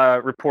research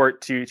report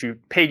to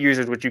paid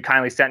users, which you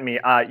kindly sent me,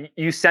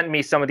 you sent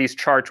me some of these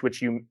charts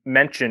which you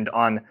mentioned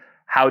on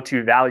how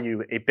to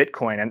value a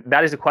Bitcoin. And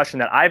that is a question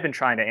that I've been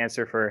trying to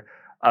answer for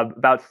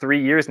about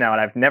 3 years now,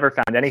 and I've never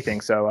found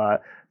anything. So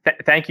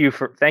thank you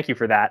for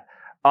that.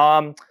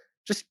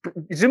 Just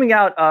zooming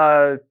out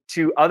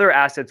to other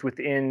assets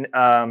within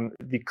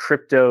the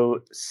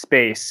crypto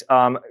space,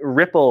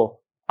 Ripple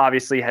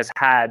obviously has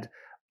had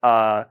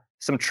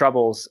some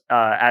troubles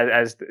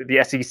as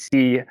the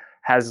SEC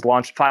has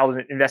filed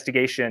an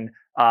investigation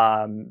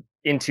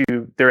into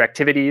their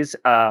activities.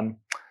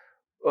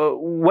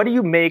 What do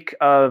you make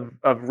of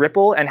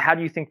Ripple, and how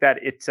do you think that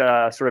it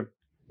sort of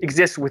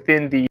exists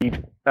within the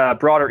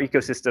broader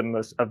ecosystem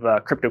of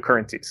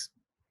cryptocurrencies?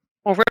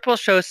 Well, Ripple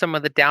shows some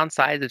of the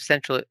downsides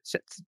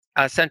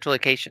of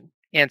centralization.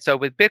 And so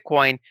with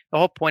Bitcoin, the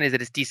whole point is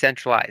that it's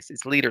decentralized,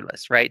 it's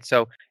leaderless, right?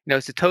 So,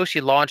 Satoshi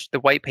launched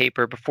the white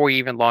paper before he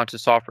even launched the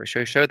software.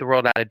 So he showed the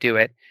world how to do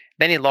it.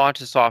 Then he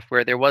launched the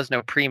software. There was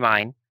no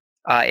pre-mine.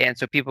 And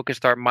so people could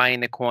start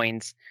mining the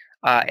coins.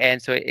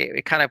 And so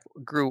it kind of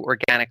grew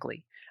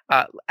organically.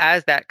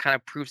 As that kind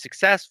of proved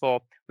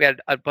successful, we had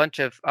a bunch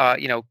of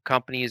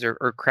companies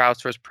or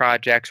crowdsourced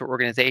projects or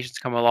organizations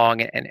come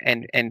along and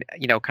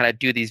kind of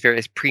do these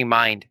various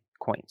pre-mined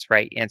coins,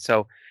 right? And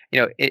so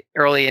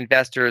early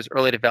investors,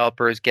 early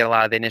developers get a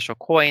lot of the initial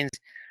coins,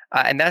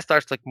 and that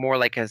starts to look more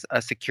like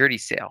a security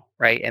sale,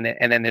 right?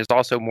 And then there's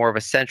also more of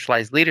a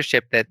centralized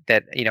leadership that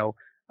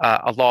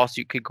a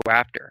lawsuit could go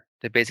after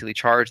to basically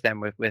charge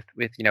them with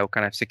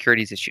kind of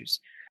securities issues,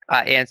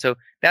 and so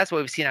that's what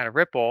we've seen out of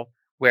Ripple,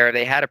 where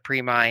they had a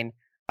pre-mine,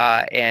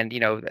 and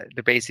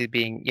they're basically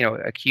being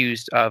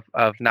accused of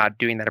not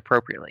doing that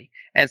appropriately.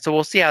 And so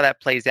we'll see how that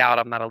plays out.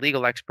 I'm not a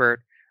legal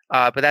expert,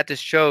 but that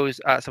just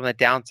shows some of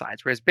the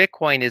downsides. Whereas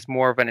Bitcoin is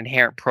more of an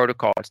inherent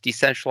protocol. It's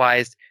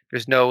decentralized.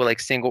 There's no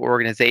single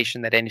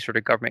organization that any sort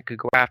of government could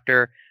go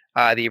after.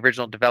 The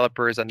original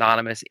developer is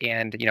anonymous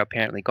and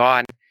apparently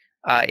gone.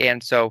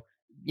 And so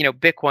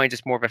Bitcoin is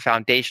just more of a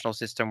foundational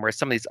system, where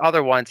some of these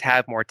other ones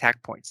have more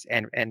attack points.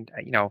 And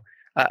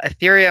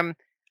Ethereum.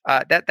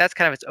 That's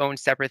kind of its own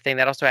separate thing.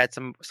 That also had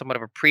somewhat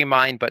of a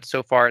pre-mine, but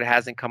so far it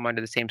hasn't come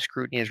under the same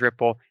scrutiny as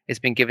Ripple. It's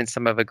been given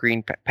some of a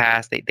green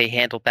pass. They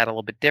handled that a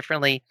little bit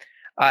differently.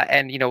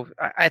 And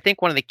I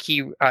think one of the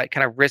key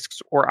kind of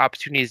risks or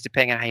opportunities,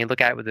 depending on how you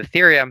look at it with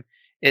Ethereum,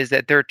 is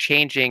that they're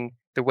changing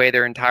the way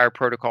their entire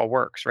protocol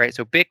works, right?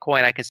 So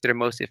Bitcoin, I consider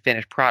mostly a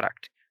finished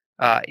product.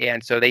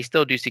 And so they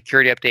still do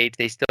security updates.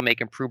 They still make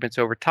improvements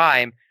over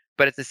time,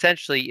 but it's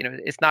essentially,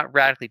 it's not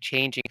radically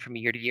changing from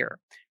year to year.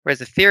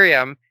 Whereas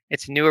Ethereum,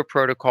 it's a newer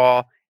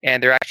protocol,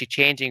 and they're actually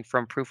changing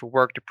from proof of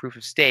work to proof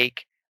of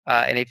stake.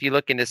 And if you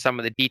look into some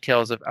of the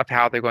details of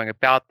how they're going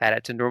about that,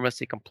 it's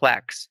enormously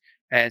complex.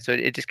 And so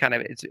it just kind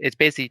of it's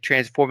basically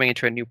transforming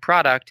into a new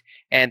product,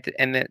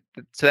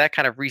 so that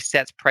kind of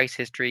resets price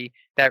history.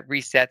 That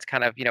resets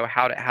kind of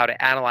how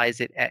to analyze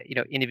it at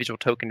individual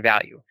token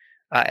value.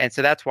 And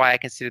so that's why I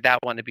consider that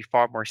one to be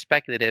far more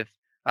speculative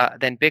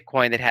than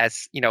Bitcoin, that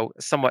has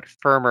somewhat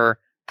firmer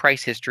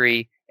price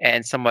history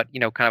and somewhat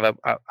kind of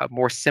a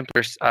more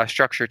simpler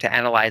structure to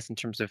analyze in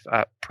terms of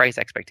price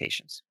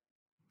expectations.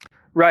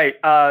 Right.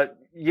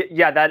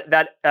 Yeah.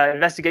 That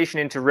investigation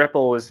into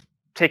Ripple was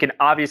taken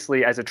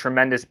obviously as a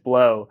tremendous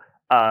blow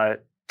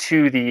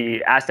to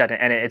the asset,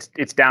 and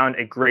it's down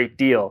a great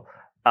deal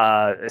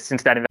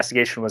since that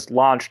investigation was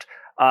launched.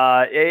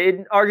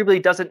 it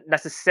arguably doesn't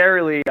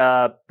necessarily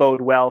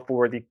bode well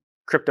for the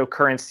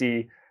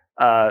cryptocurrency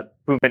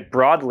movement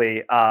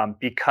broadly,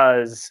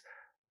 because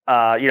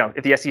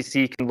if the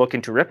SEC can look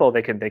into Ripple,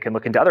 they can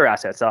look into other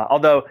assets.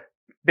 Although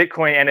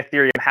Bitcoin and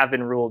Ethereum have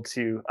been ruled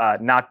to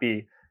not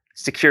be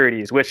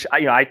securities, which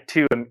I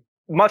too am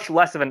much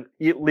less of a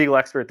legal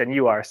expert than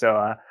you are.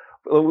 So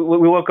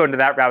we won't go into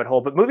that rabbit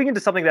hole. But moving into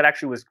something that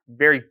actually was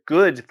very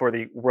good for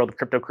the world of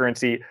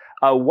cryptocurrency,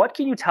 what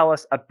can you tell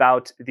us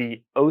about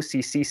the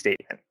OCC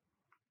statement?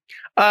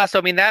 So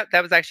I mean that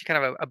was actually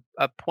kind of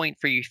a point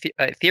for you,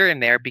 Ethereum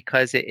there,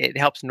 because it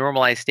helps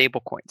normalize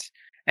stablecoins.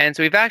 And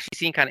so we've actually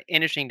seen kind of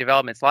interesting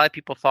developments. A lot of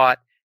people thought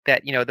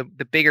that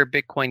the bigger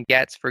Bitcoin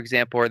gets, for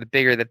example, or the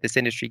bigger that this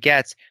industry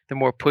gets, the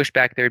more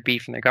pushback there would be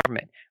from the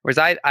government. Whereas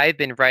I've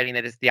been writing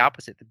that it's the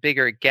opposite. The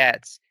bigger it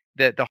gets,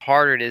 the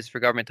harder it is for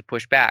government to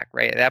push back.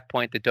 Right at that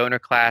point, the donor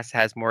class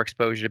has more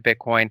exposure to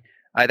Bitcoin.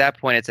 At that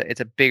point,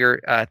 it's a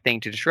bigger thing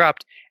to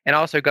disrupt. And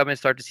also,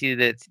 governments start to see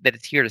that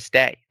it's here to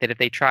stay. That if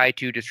they try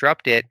to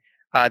disrupt it,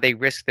 they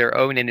risk their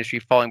own industry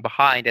falling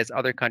behind as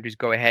other countries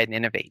go ahead and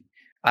innovate.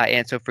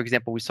 And so, for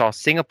example, we saw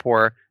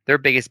Singapore, their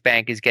biggest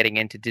bank is getting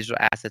into digital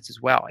assets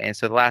as well. And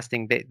so the last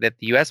thing that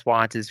the U.S.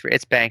 wants is for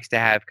its banks to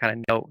have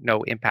kind of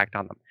no impact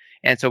on them.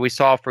 And so we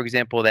saw, for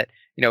example, that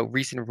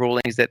recent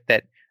rulings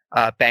that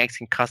banks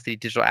can custody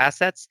digital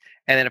assets.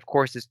 And then, of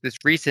course, this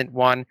recent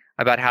one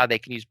about how they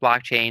can use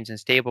blockchains and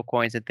stable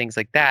coins and things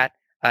like that,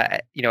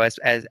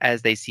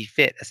 as they see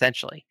fit,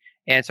 essentially.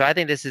 And so I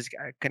think this is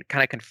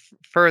kind of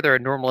further a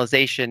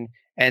normalization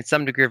and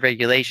some degree of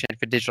regulation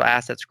for digital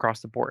assets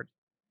across the board.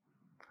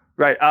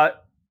 Right.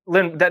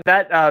 Lynn,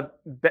 that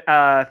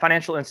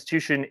financial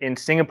institution in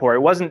Singapore, it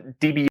wasn't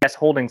DBS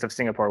Holdings of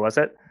Singapore, was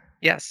it?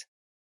 Yes.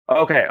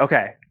 Okay.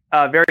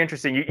 Very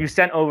interesting. You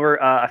sent over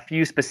a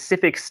few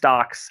specific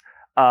stocks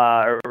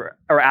or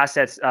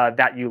assets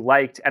that you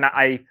liked. And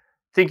I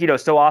think,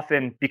 so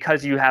often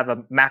because you have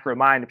a macro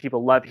mind and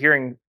people love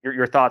hearing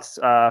your thoughts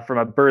from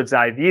a bird's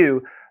eye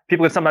view,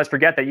 people can sometimes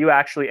forget that you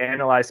actually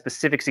analyze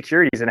specific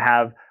securities and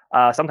have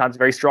sometimes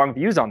very strong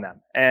views on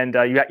them. And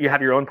you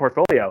have your own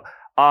portfolio.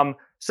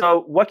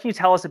 So what can you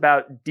tell us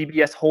about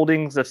DBS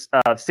Holdings of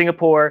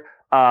Singapore,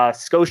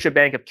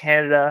 Scotiabank of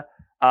Canada,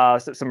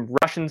 some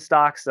Russian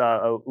stocks,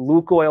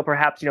 Lukoil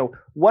perhaps?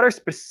 What are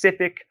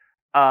specific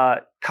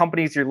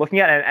companies you're looking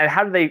at, and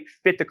how do they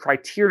fit the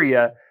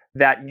criteria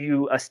that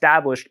you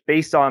established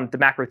based on the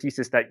macro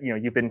thesis that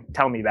you've been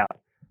telling me about?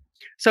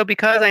 So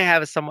because I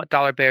have a somewhat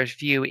dollar bearish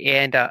view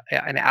and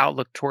an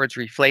outlook towards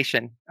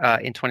reflation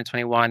in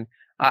 2021,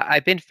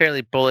 I've been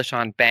fairly bullish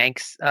on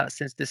banks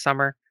since this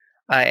summer.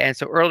 And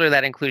so earlier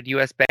that included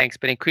U.S. banks,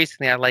 but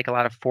increasingly I like a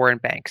lot of foreign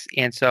banks.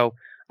 And so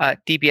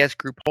DBS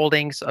Group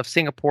Holdings of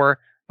Singapore,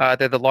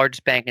 they're the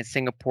largest bank in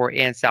Singapore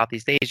and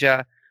Southeast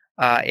Asia.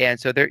 And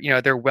so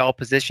they're well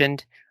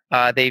positioned.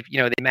 They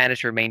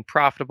managed to remain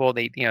profitable.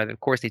 Of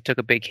course, they took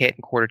a big hit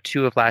in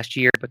Q2 of last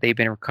year, but they've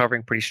been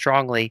recovering pretty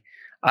strongly.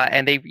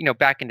 And they,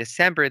 back in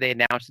December, they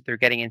announced that they're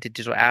getting into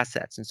digital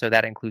assets. And so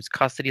that includes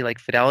custody like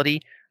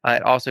Fidelity.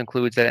 It also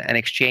includes an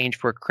exchange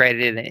for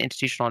accredited and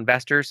institutional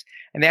investors.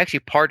 And they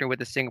actually partner with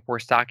the Singapore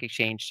Stock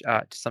Exchange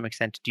to some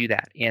extent to do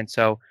that. And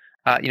so,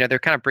 they're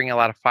kind of bringing a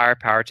lot of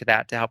firepower to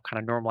that to help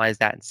kind of normalize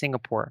that in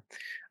Singapore.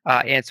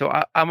 And so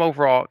I'm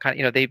overall kind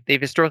of,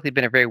 they've historically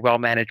been a very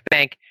well-managed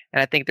bank.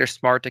 And I think they're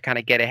smart to kind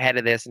of get ahead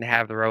of this and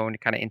have their own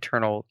kind of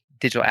internal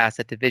digital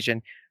asset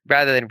division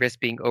rather than risk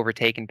being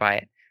overtaken by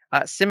it.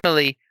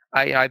 Similarly,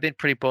 I've been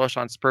pretty bullish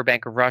on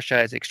Sberbank of Russia.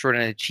 It's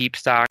extraordinarily cheap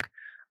stock,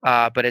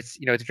 but it's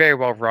very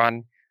well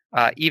run,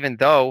 even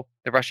though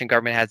the Russian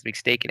government has a big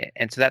stake in it,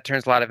 and so that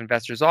turns a lot of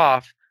investors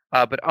off.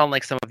 But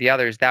unlike some of the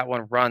others, that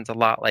one runs a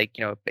lot like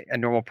a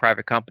normal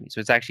private company.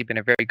 So it's actually been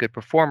a very good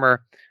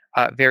performer,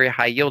 very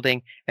high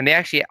yielding, and they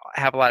actually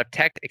have a lot of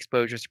tech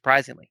exposure,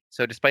 surprisingly.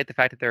 So despite the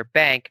fact that they're a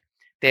bank,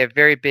 they have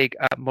very big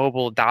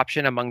mobile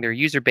adoption among their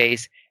user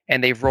base.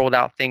 And they've rolled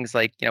out things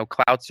like,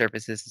 cloud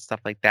services and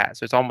stuff like that.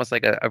 So it's almost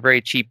like a very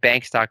cheap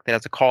bank stock that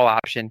has a call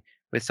option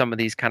with some of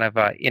these kind of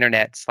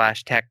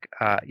internet/tech,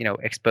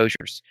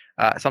 exposures,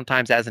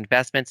 sometimes as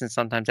investments and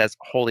sometimes as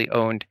wholly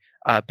owned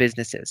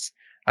businesses.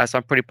 So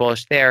I'm pretty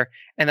bullish there.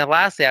 And then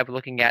lastly, I've been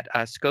looking at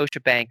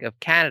Scotiabank of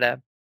Canada.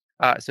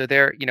 So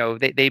they're,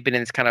 they've been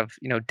in this kind of,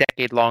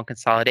 decade-long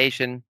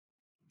consolidation.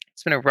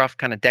 It's been a rough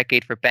kind of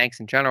decade for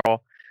banks in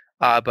general,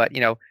 but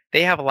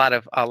they have a lot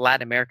of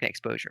Latin American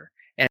exposure.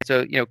 And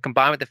so,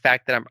 combined with the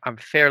fact that I'm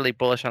fairly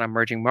bullish on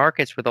emerging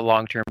markets with a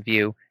long-term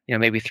view,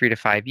 maybe 3 to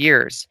 5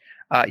 years,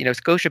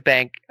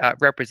 Scotiabank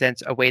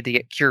represents a way to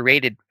get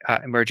curated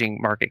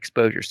emerging market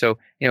exposure. So,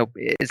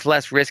 it's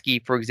less risky,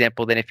 for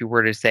example, than if you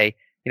were to say,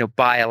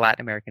 buy a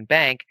Latin American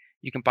bank.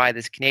 You can buy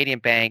this Canadian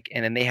bank,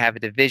 and then they have a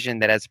division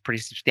that has pretty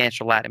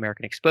substantial Latin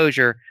American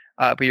exposure,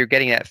 but you're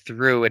getting that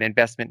through an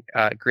investment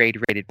grade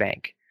rated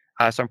bank.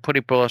 So I'm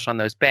pretty bullish on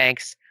those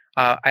banks.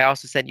 I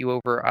also sent you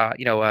over,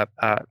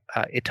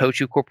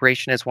 Itochu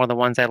Corporation is one of the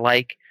ones I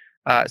like.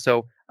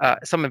 So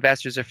some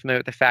investors are familiar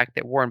with the fact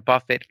that Warren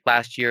Buffett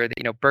last year,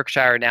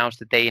 Berkshire announced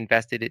that they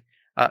invested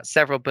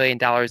several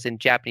 $billions in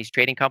Japanese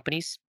trading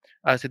companies.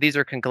 So these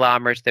are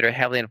conglomerates that are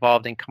heavily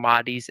involved in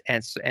commodities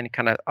and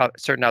kind of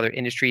certain other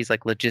industries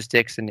like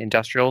logistics and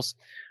industrials.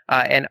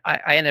 And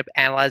I ended up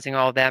analyzing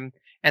all of them.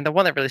 And the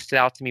one that really stood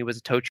out to me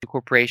was Itochu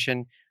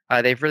Corporation.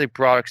 They have really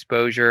broad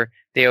exposure.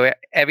 They owe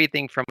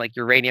everything from like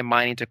uranium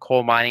mining to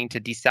coal mining to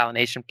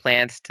desalination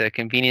plants to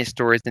convenience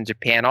stores in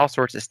Japan, all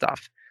sorts of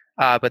stuff.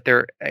 But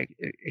they're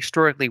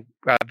historically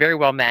very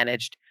well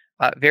managed,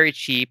 very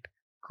cheap,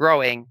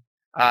 growing.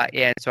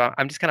 And so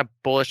I'm just kind of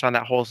bullish on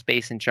that whole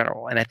space in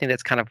general. And I think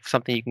that's kind of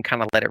something you can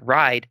kind of let it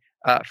ride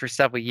for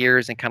several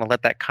years and kind of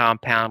let that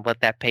compound, let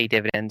that pay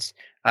dividends,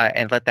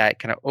 and let that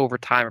kind of over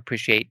time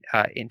appreciate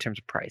in terms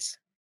of price.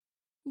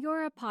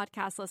 You're a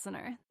podcast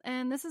listener,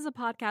 and this is a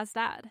podcast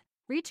ad.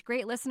 Reach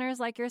great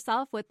listeners like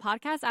yourself with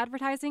podcast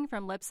advertising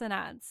from Libsyn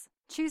Ads.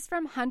 Choose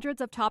from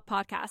hundreds of top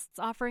podcasts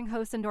offering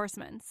host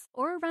endorsements,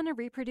 or run a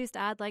reproduced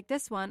ad like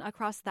this one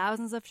across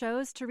thousands of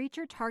shows to reach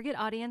your target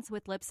audience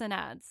with Libsyn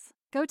Ads.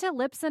 Go to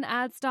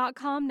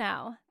libsynads.com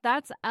now.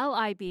 That's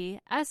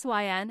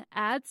LIBSYN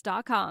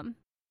ads.com.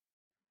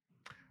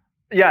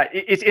 Yeah,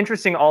 it's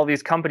interesting all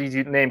these companies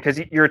you name because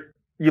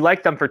you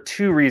like them for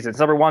two reasons.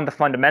 Number one, the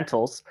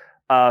fundamentals,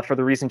 for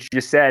the reasons you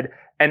just said,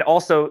 and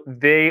also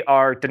they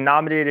are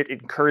denominated in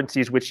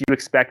currencies which you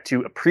expect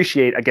to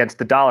appreciate against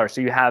the dollar. So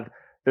you have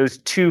those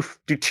two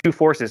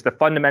forces: the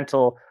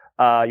fundamental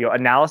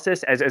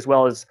analysis as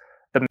well as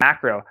the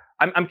macro.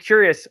 I'm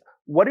curious,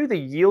 what do the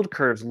yield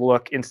curves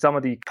look in some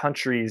of the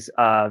countries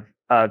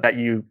that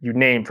you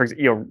named? For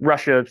example,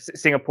 Russia,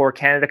 Singapore,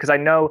 Canada. Because I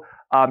know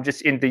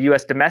just in the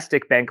U.S.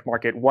 domestic bank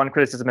market, one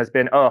criticism has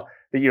been,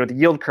 the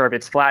yield curve,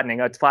 it's flattening.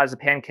 It's flat as a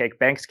pancake.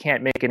 Banks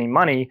can't make any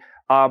money.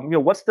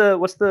 What's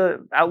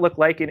the outlook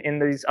like in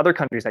these other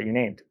countries that you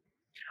named?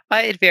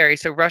 It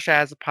varies. So Russia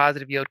has a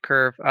positive yield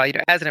curve.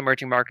 As an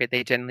emerging market,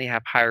 they generally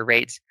have higher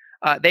rates.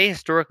 They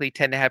historically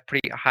tend to have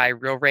pretty high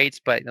real rates,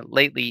 but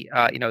lately,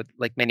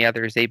 like many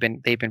others, they've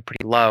been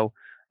pretty low.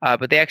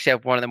 But they actually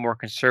have one of the more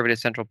conservative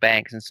central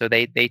banks, and so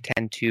they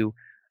tend to,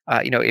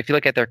 if you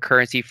look at their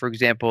currency, for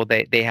example,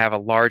 they have a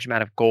large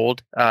amount of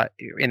gold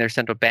in their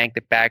central bank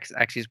that backs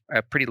actually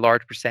a pretty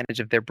large percentage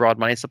of their broad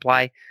money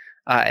supply,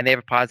 and they have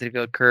a positive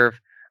yield curve.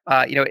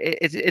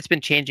 It's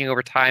been changing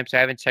over time, so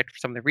I haven't checked for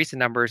some of the recent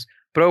numbers.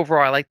 But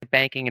overall, I like the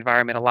banking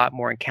environment a lot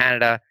more in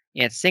Canada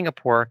and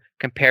Singapore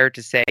compared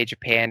to, say,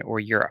 Japan or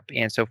Europe.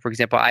 And so, for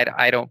example,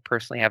 I don't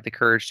personally have the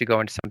courage to go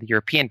into some of the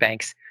European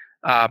banks,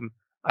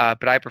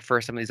 but I prefer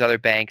some of these other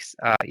banks,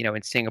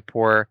 in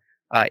Singapore,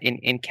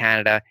 in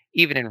Canada,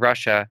 even in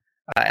Russia.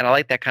 And I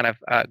like that kind of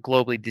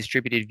globally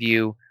distributed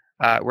view,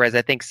 whereas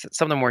I think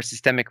some of the more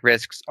systemic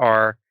risks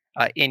are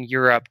in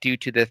Europe due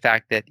to the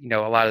fact that,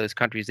 a lot of those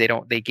countries,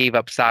 they gave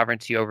up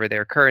sovereignty over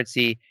their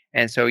currency.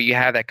 And so you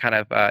have that kind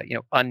of,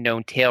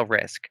 unknown tail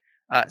risk.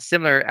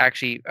 Similar,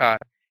 actually,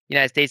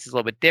 United States is a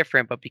little bit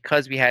different, but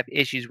because we have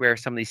issues where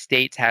some of these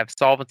states have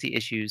solvency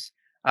issues,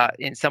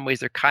 in some ways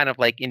they're kind of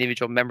like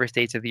individual member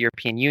states of the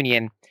European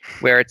Union,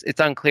 where it's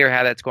unclear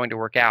how that's going to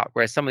work out.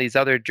 Whereas some of these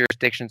other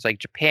jurisdictions like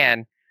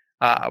Japan,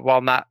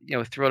 while not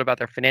thrilled about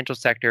their financial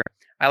sector,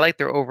 I like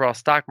their overall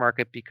stock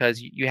market because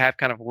you have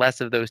kind of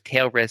less of those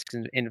tail risks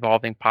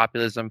involving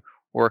populism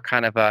or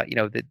kind of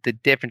the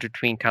difference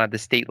between kind of the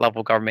state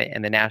level government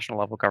and the national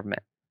level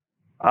government.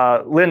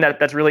 Lynn,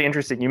 that's really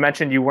interesting. You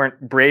mentioned you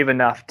weren't brave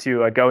enough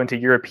to go into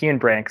European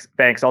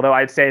banks, although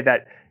I'd say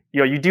that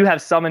you do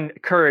have some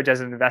courage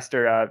as an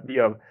investor.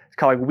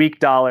 Calling weak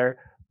dollar,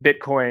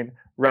 Bitcoin,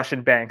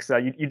 Russian banks.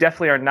 You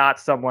definitely are not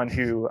someone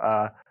who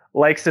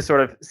likes to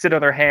sort of sit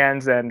on their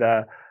hands and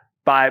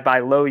buy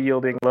low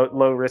yielding,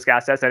 low risk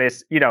assets. And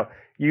it's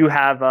you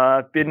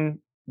have been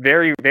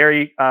very,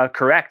 very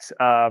correct.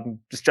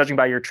 Just judging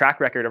by your track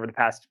record over the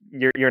past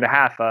year and a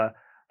half.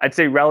 I'd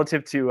say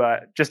relative to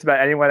just about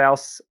anyone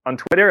else on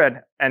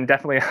Twitter and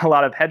definitely a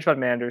lot of hedge fund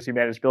managers who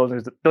manage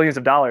billions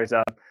of dollars,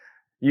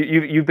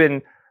 you've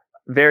been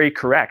very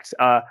correct.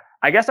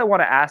 I guess I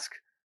want to ask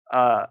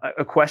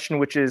a question,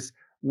 which is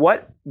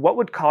what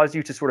would cause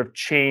you to sort of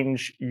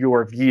change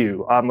your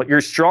view,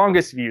 your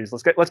strongest views?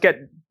 Let's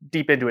get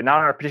deep into it. Not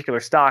on a particular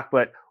stock,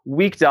 but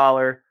weak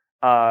dollar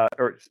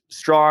or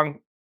strong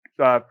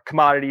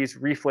commodities,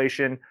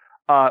 reflation.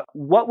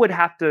 What would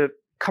have to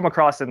come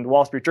across in the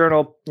Wall Street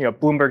Journal,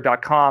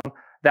 Bloomberg.com,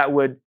 that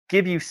would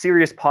give you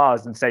serious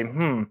pause and say,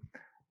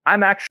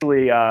 I'm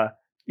actually, I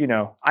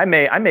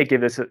may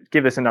give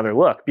this another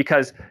look,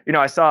 because,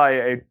 I saw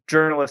a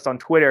journalist on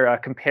Twitter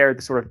compare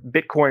the sort of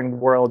Bitcoin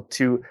world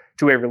to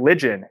a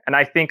religion. And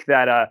I think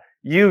that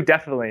you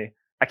definitely,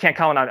 I can't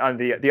comment on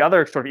the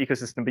other sort of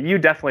ecosystem, but you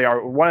definitely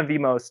are one of the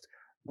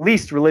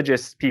least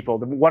religious people,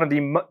 one of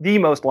the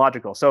most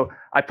logical. So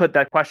I put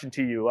that question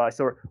to you.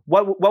 So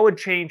what would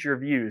change your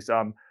views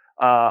on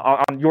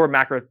your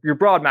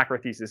broad macro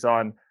thesis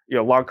on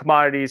long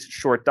commodities,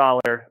 short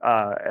dollar,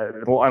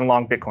 and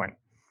long Bitcoin?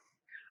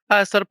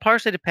 So it'll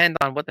partially depend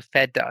on what the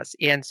Fed does.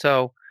 And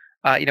so,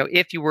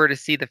 if you were to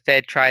see the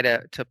Fed try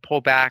to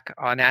pull back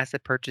on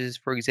asset purchases,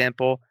 for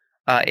example,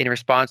 in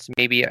response to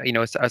maybe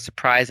a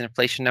surprise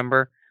inflation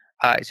number,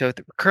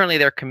 Currently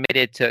they're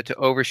committed to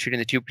overshooting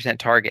the 2%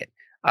 target.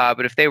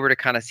 But if they were to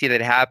kind of see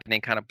that happen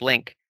and kind of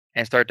blink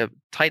and start to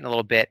tighten a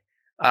little bit,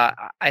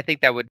 I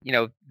think that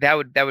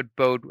would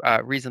bode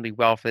reasonably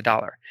well for the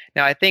dollar.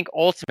 Now, I think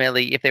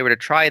ultimately, if they were to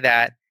try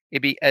that,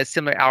 it'd be a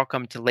similar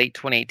outcome to late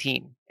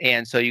 2018.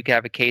 And so you could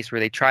have a case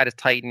where they try to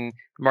tighten,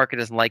 the market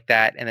doesn't like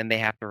that, and then they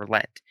have to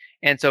relent.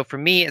 And so for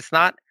me, it's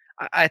not.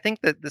 I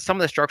think that some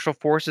of the structural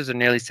forces are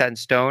nearly set in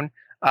stone,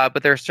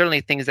 but there are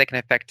certainly things that can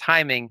affect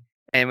timing.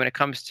 And when it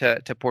comes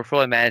to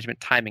portfolio management,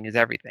 timing is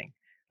everything.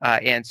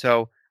 And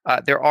so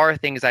there are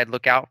things I'd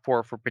look out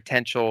for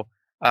potential,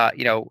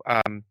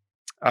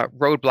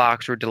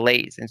 roadblocks or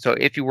delays. And so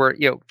if you were,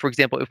 for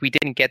example, if we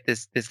didn't get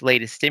this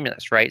latest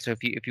stimulus, right? So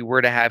if you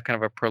were to have kind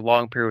of a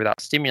prolonged period without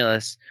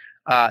stimulus,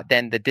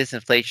 then the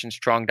disinflation,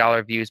 strong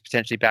dollar view is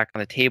potentially back on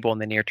the table in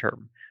the near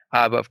term.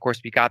 But of course,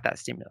 we got that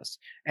stimulus.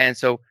 And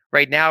so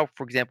right now,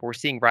 for example, we're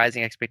seeing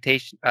rising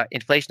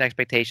inflation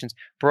expectations.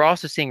 But we're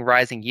also seeing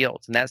rising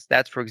yields. And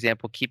that's for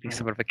example, keeping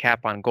somewhat of a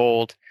cap on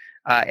gold.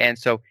 And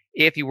so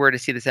if you were to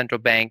see the central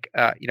bank,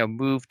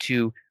 move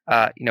to,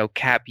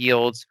 cap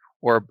yields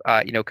or,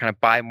 kind of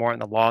buy more on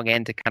the long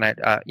end to kind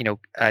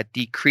of,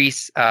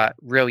 decrease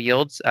real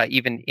yields,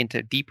 even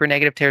into deeper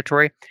negative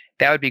territory,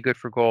 that would be good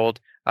for gold.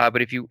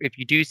 But if you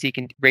do see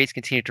rates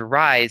continue to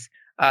rise,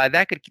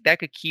 that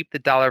could keep the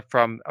dollar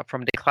from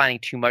declining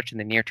too much in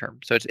the near term.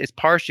 So it's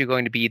partially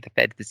going to be the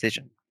Fed's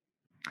decision.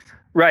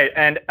 Right,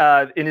 and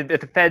in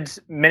the Fed's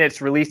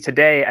minutes released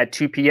today at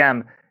 2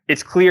 p.m.,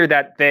 it's clear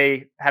that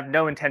they have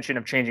no intention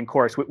of changing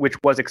course, which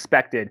was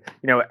expected.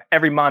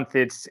 Every month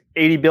it's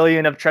 80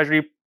 billion of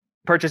Treasury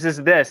purchases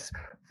this,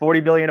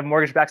 40 billion of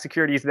mortgage-backed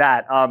securities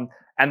that,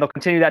 and they'll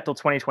continue that till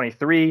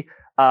 2023.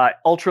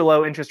 Ultra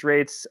low interest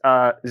rates,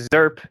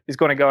 ZIRP is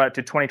going to go out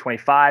to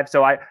 2025.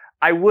 So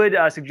I would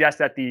suggest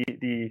that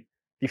the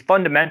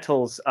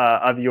fundamentals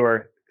of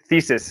your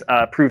thesis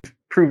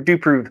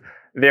prove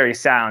very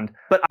sound.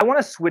 But I want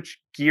to switch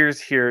gears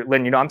here,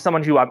 Lynn. I'm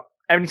someone who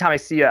every time I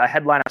see a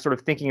headline, I'm sort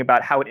of thinking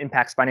about how it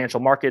impacts financial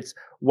markets.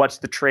 What's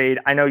the trade?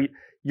 I know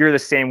you're the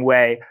same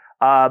way.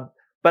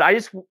 But I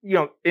just,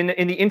 in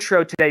the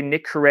intro today,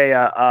 Nick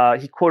Correa,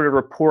 he quoted a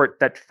report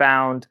that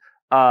found,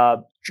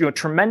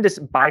 tremendous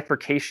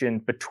bifurcation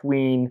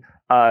between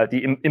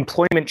the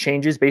employment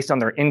changes based on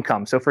their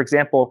income. So, for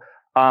example,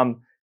 in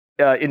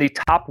the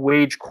top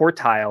wage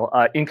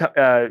quartile,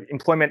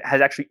 employment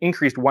has actually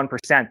increased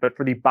 1%, but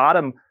for the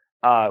bottom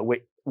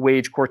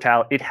wage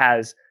quartile, it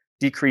has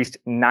decreased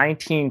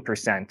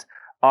 19%.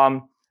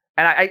 And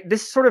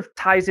this sort of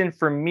ties in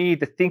for me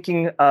the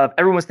thinking of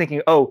everyone's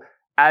thinking,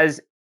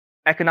 as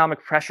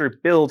economic pressure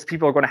builds,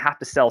 people are going to have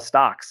to sell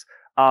stocks.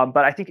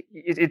 But I think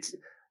it's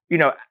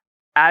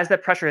as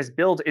that pressure has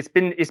built, it's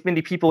been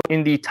the people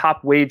in the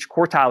top wage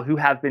quartile who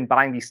have been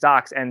buying these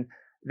stocks, and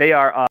they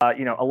are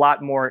a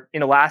lot more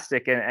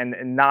inelastic and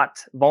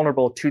not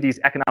vulnerable to these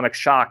economic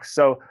shocks.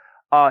 So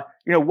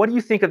what do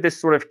you think of this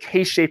sort of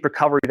K-shaped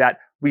recovery that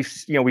we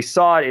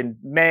saw it in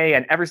May,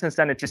 and ever since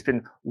then it's just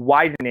been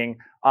widening?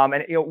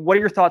 And what are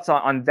your thoughts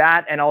on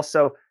that, and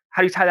also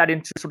how do you tie that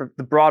into sort of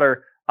the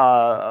broader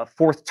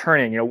fourth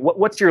turning?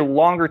 What's your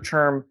longer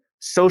term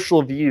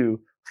social view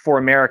for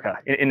America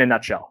in a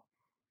nutshell?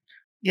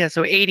 Yeah,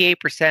 so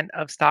 88%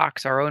 of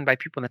stocks are owned by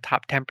people in the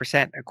top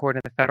 10%,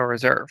 according to the Federal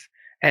Reserve.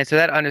 And so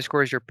that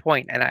underscores your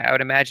point. And I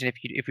would imagine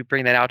if you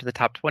bring that out to the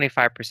top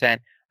 25%,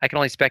 I can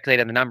only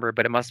speculate on the number,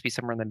 but it must be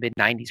somewhere in the mid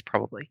 90s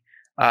probably.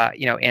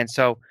 And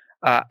so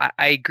I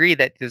agree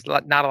that there's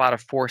not a lot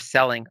of forced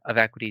selling of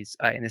equities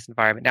in this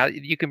environment. Now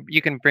you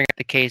can bring up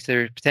the case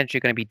there's potentially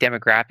going to be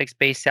demographics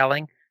based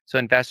selling. So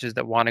investors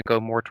that want to go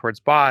more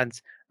towards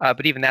bonds,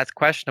 but even that's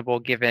questionable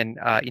given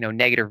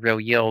negative real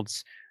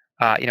yields.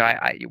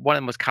 One of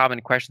the most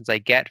common questions I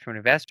get from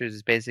investors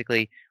is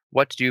basically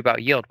what to do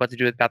about yield, what to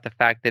do about the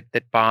fact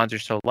that bonds are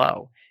so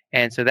low,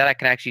 and so that I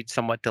can actually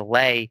somewhat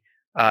delay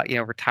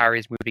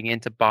retirees moving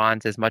into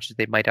bonds as much as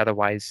they might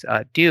otherwise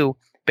do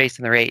based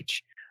on their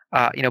age.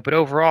 But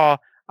overall,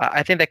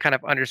 I think that kind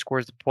of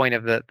underscores the point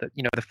of the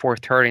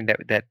fourth turning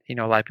that a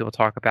lot of people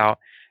talk about.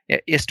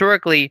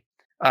 Historically,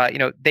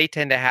 they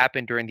tend to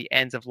happen during the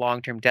ends of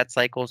long-term debt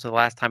cycles. So the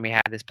last time we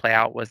had this play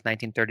out was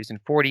 1930s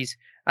and 40s.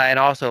 And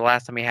also the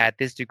last time we had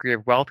this degree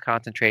of wealth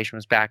concentration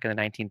was back in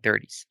the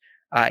 1930s.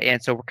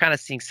 And so we're kind of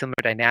seeing similar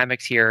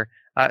dynamics here.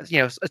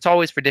 It's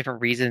always for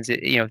different reasons.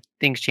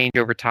 Things change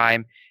over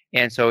time.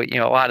 And so, a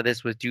lot of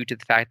this was due to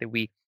the fact that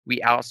we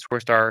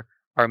outsourced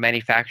our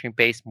manufacturing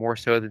base more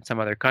so than some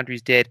other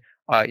countries did.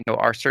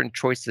 Our certain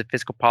choices of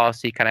fiscal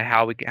policy, kind of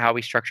how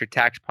we structured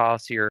tax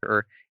policy,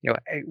 or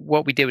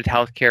what we did with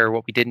healthcare, or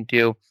what we didn't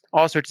do,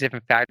 all sorts of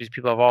different factors.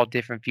 People have all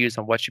different views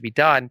on what should be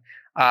done.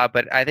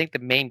 But I think the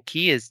main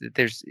key is that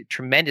there's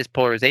tremendous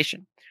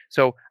polarization.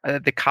 So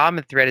the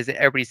common thread is that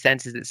everybody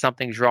senses that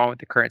something's wrong with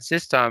the current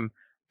system,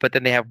 but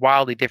then they have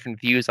wildly different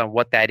views on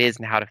what that is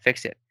and how to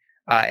fix it.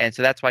 And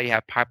so that's why you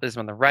have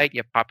populism on the right, you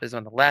have populism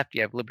on the left,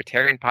 you have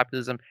libertarian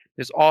populism.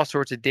 There's all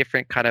sorts of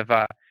different kind of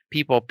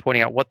people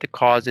pointing out what the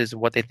cause is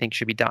and what they think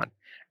should be done.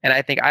 And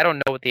I don't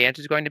know what the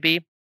answer is going to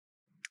be.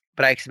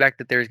 but I expect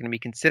that there's going to be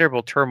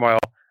considerable turmoil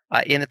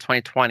in the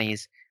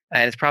 2020s,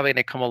 and it's probably going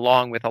to come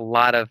along with a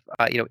lot of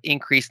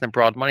increase in the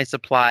broad money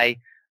supply,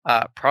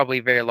 probably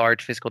very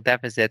large fiscal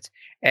deficits,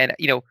 and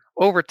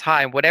over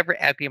time, whatever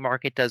equity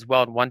market does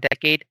well in one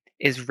decade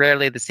is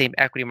rarely the same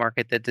equity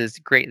market that does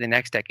great in the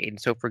next decade.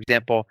 And so, for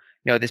example,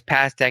 this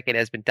past decade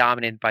has been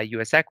dominated by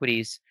U.S.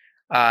 equities,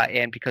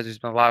 and because there's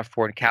been a lot of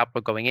foreign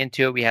capital going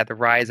into it, we had the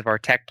rise of our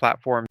tech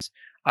platforms.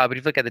 But if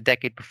you look at the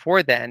decade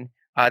before then,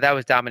 that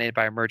was dominated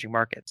by emerging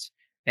markets.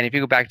 And if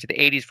you go back to the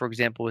 80s, for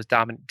example, it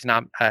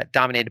was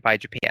dominated by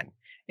Japan.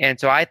 And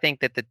so I think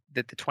that the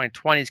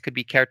 2020s could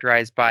be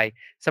characterized by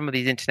some of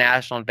these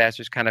international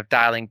investors kind of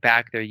dialing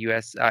back their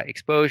U.S.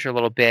 Exposure a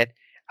little bit,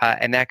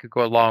 and that could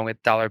go along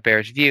with dollar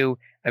bearish view,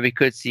 and we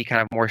could see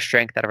kind of more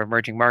strength out of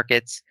emerging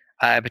markets,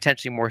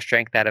 potentially more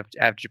strength out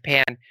of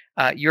Japan.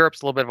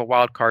 Europe's a little bit of a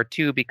wild card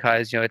too,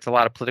 because it's a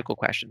lot of political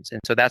questions, and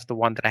so that's the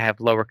one that I have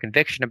lower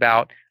conviction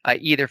about,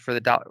 either for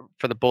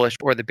the bullish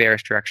or the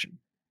bearish direction.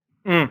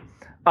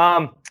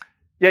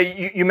 Yeah,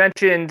 you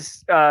mentioned,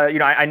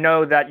 I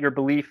know that your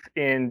belief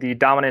in the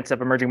dominance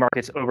of emerging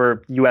markets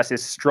over U.S.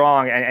 is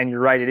strong, and you're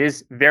right, it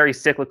is very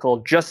cyclical,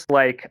 just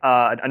like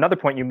another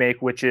point you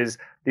make, which is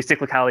the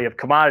cyclicality of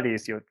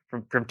commodities.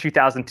 From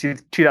 2000 to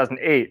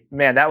 2008,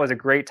 man, that was a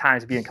great time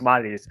to be in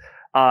commodities.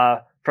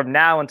 From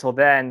now until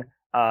then,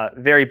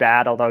 very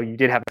bad, although you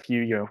did have a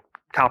few,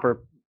 copper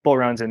bull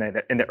runs in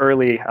the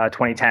early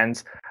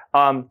 2010s.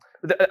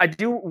 I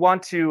do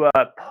want to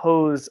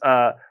pose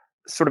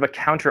sort of a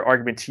counter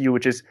argument to you,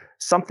 which is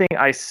something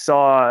I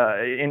saw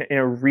in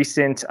a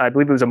recent, I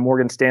believe it was a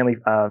Morgan Stanley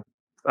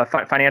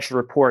financial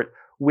report,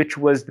 which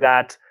was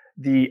that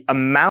the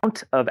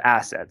amount of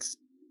assets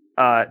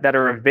that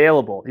are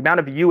available, the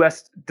amount of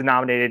U.S.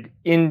 denominated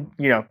in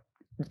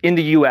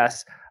the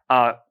U.S.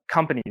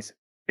 Companies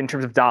in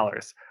terms of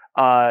dollars,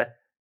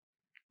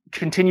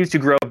 continues to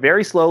grow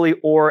very slowly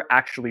or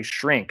actually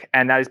shrink,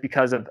 and that is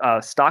because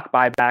of stock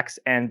buybacks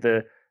and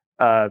the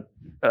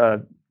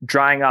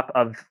drying up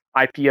of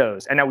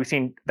IPOs. And now we've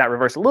seen that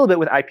reverse a little bit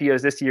with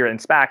IPOs this year and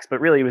SPACs,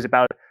 but really it was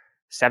about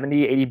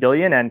 70, 80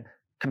 billion. And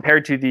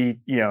compared to the,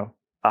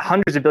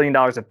 hundreds of $1 billion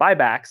of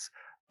buybacks,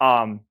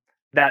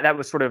 that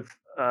was sort of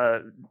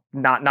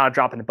not a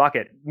drop in the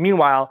bucket.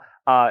 Meanwhile,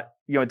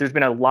 there's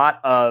been a lot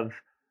of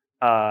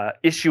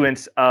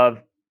issuance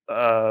of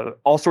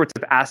all sorts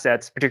of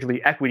assets,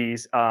 particularly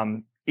equities,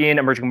 in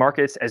emerging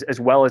markets as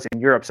well as in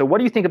Europe. So what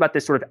do you think about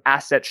this sort of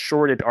asset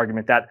shortage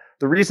argument, that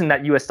the reason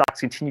that U.S. stocks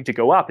continue to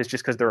go up is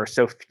just because there are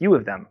so few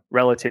of them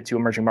relative to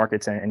emerging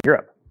markets and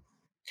Europe?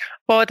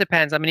 Well, it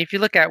depends. I mean, if you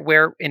look at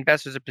where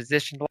investors are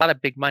positioned, a lot of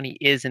big money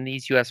is in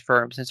these U.S.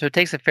 firms. And so it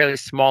takes a fairly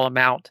small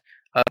amount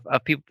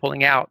of people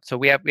pulling out. So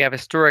we have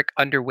historic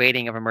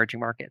underweighting of emerging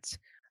markets.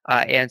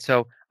 And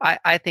so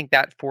I think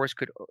that force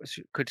could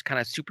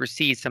kind of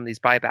supersede some of these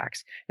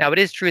buybacks. Now, it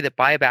is true that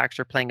buybacks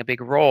are playing a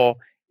big role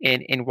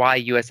in why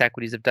U.S.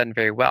 equities have done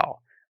very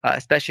well,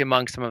 especially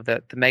among some of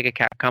the mega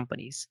cap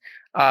companies.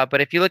 But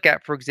if you look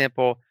at, for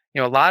example,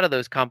 a lot of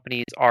those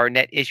companies are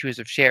net issuers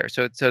of shares.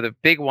 So the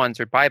big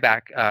ones are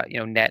buyback,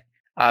 net.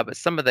 But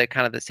some of the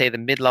the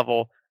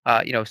mid-level,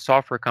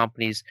 software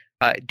companies,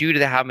 due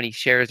to how many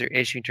shares they're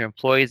issuing to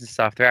employees and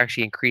stuff, they're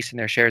actually increasing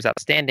their shares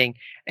outstanding,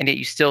 and yet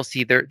you still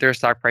see their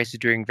stock prices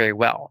doing very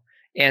well.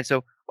 And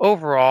so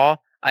overall,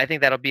 I think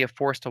that'll be a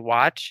force to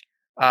watch.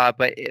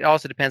 But it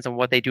also depends on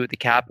what they do with the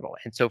capital.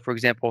 And so, for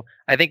example,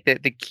 I think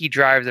that the key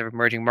drivers of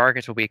emerging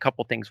markets will be a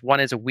couple things.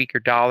 One is a weaker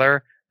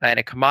dollar and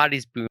a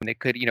commodities boom that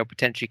could,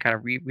 potentially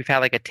we've had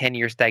like a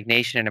 10-year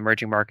stagnation in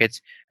emerging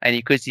markets, and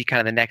you could see kind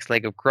of the next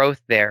leg of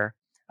growth there.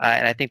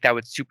 And I think that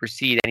would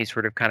supersede any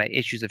sort of kind of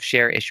issues of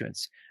share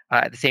issuance.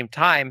 At the same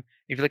time,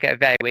 if you look at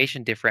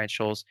valuation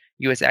differentials,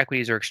 U.S.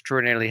 equities are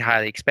extraordinarily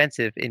highly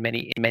expensive in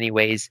many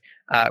ways,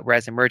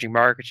 whereas emerging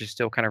markets are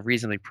still kind of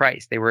reasonably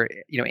priced. They were,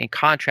 in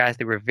contrast,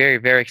 they were very,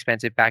 very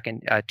expensive back in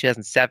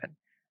 2007,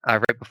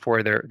 right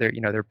before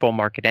their bull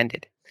market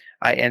ended.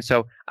 And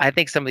so I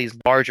think some of these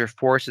larger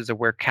forces of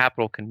where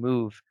capital can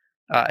move,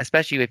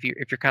 especially if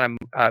you're kind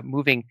of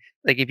moving,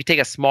 like if you take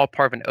a small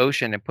part of an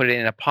ocean and put it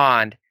in a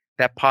pond,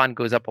 that pond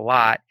goes up a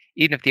lot,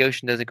 even if the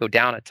ocean doesn't go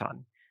down a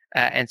ton.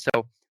 And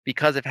so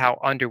because of how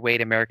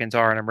underweight Americans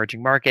are in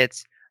emerging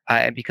markets,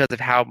 and because of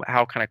how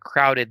kind of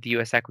crowded the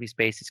U.S. equity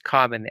space has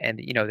come, and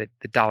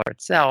the dollar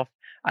itself,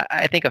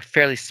 I think a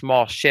fairly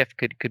small shift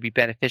could be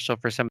beneficial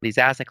for some of these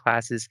asset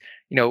classes.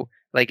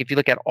 Like if you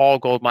look at all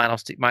gold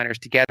miners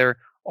together,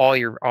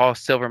 all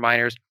silver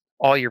miners,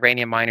 all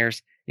uranium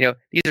miners,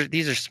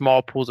 these are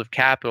small pools of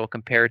capital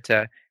compared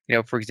to,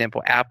 for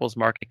example, Apple's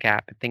market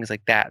cap and things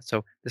like that.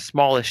 So the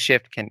smallest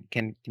shift can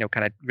kind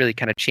of really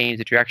kind of change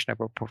the direction of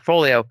a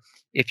portfolio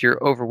if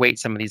you're overweight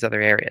some of these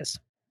other areas.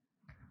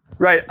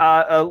 Right.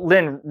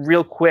 Lynn,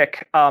 real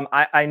quick,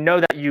 I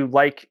know that you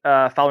like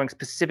following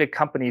specific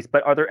companies,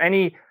 but are there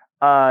any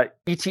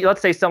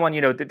let's say someone,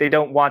 they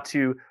don't want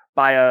to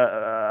buy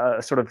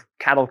a sort of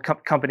cattle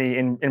company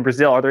in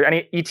Brazil. Are there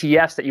any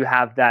ETFs that you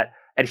have that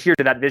adhere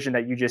to that vision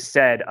that you just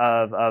said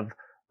of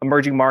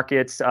emerging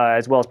markets,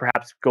 as well as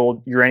perhaps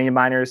gold, uranium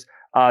miners,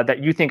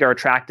 that you think are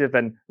attractive,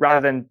 and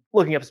rather than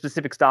looking up a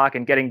specific stock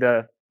and getting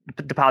the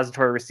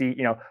depository receipt,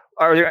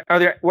 are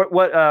there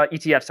what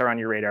ETFs are on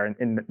your radar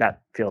in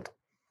that field?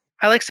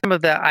 I like some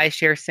of the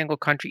iShares single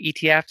country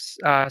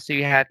ETFs. So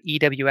you have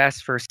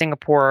EWS for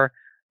Singapore,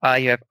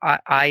 you have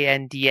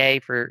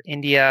INDA for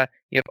India,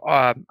 you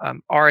have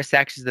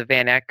RSX is the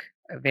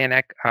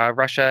VanEck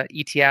Russia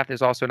ETF.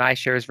 There's also an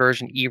iShares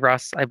version,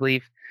 ERUS, I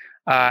believe.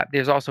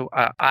 There's also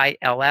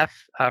ILF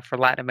for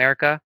Latin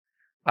America.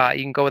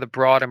 You can go with a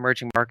broad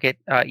emerging market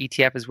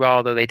ETF as well,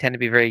 although they tend to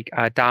be very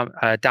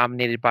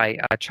dominated by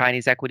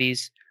Chinese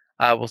equities.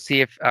 We'll see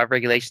if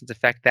regulations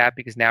affect that,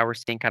 because now we're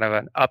seeing kind of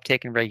an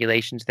uptick in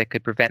regulations that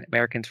could prevent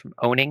Americans from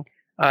owning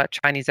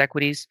Chinese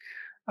equities.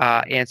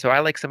 And so I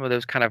like some of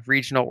those kind of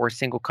regional or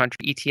single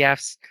country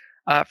ETFs.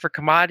 For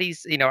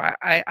commodities,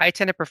 I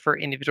tend to prefer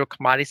individual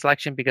commodity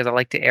selection, because I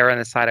like to err on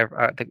the side of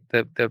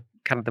the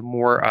kind of the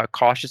more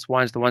cautious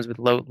ones, the ones with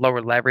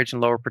lower leverage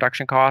and lower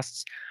production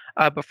costs.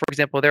 But for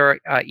example, there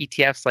are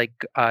ETFs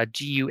like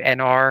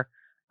GUNR.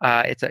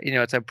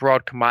 It's a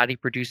broad commodity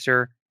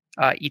producer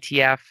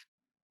ETF.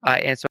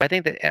 And so I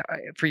think that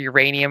for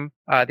uranium,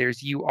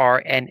 there's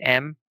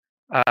URNM.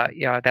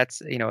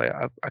 That's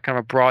a kind of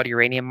a broad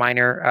uranium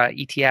miner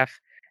ETF.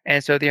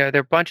 And so there are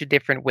a bunch of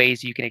different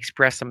ways you can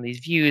express some of these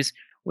views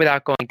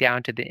without going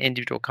down to the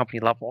individual company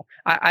level.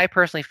 I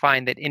personally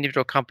find that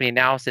individual company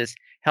analysis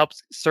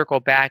helps circle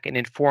back and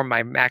inform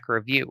my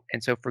macro view.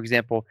 And so, for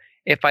example,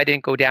 if I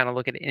didn't go down and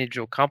look at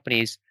individual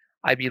companies,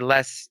 I'd be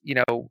less,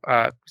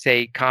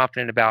 say,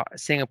 confident about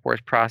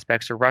Singapore's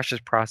prospects or Russia's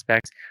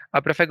prospects.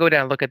 But if I go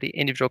down and look at the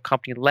individual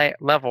company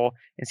level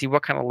and see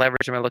what kind of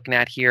leverage am I looking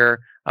at here,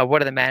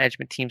 what are the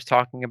management teams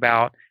talking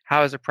about,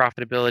 how is the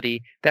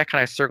profitability, that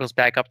kind of circles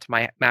back up to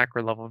my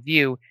macro level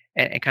view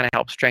and kind of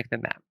helps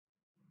strengthen that.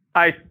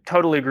 I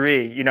totally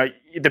agree.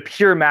 The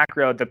pure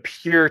macro, the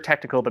pure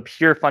technical, the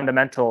pure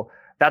fundamental,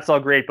 that's all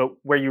great. But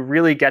where you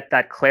really get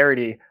that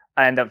clarity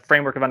and the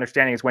framework of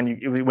understanding is when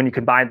you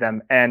combine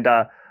them. And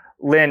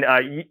Lynn,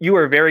 you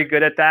are very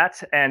good at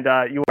that, and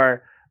you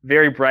are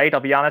very bright. I'll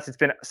be honest; it's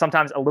been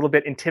sometimes a little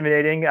bit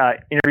intimidating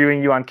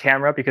interviewing you on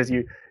camera, because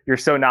you're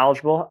so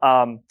knowledgeable.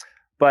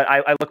 But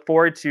I look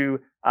forward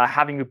to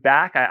having you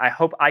back. I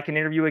hope I can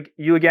interview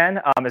you again,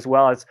 as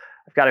well as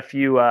I've got a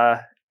few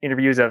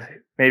interviews of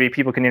maybe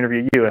people can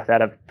interview you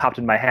that have popped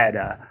in my head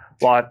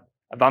while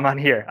I'm on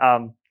here.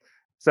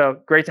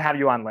 So great to have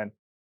you on, Lynn.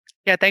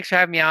 Yeah, thanks for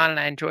having me on, and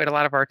I enjoyed a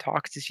lot of our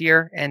talks this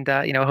year. And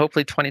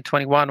hopefully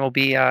 2021 will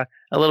be a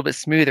little bit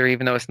smoother,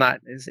 even though it's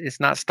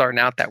not starting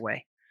out that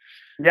way.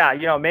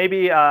 Yeah,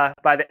 maybe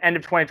by the end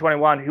of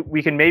 2021,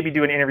 we can maybe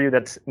do an interview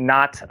that's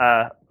not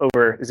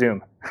over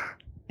Zoom.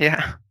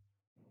 Yeah.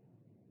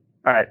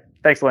 All right.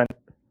 Thanks, Lynn.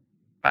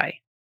 Bye.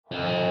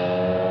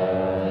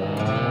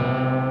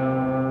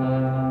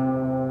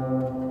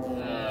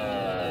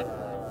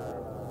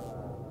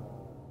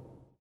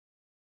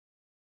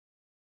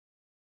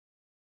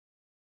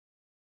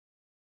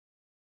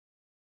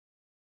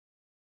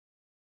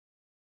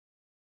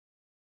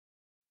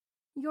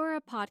 You're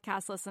a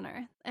podcast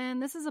listener, and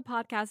this is a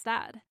podcast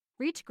ad.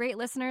 Reach great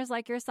listeners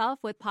like yourself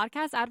with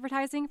podcast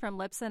advertising from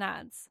Libsyn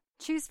Ads.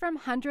 Choose from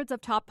hundreds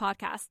of top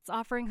podcasts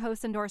offering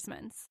host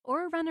endorsements,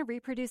 or run a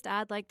reproduced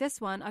ad like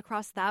this one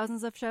across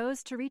thousands of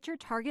shows to reach your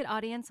target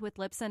audience with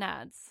Libsyn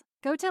Ads.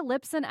 Go to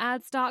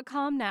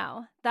libsynads.com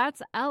now.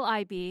 That's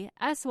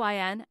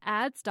LIBSYN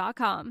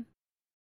ads.com.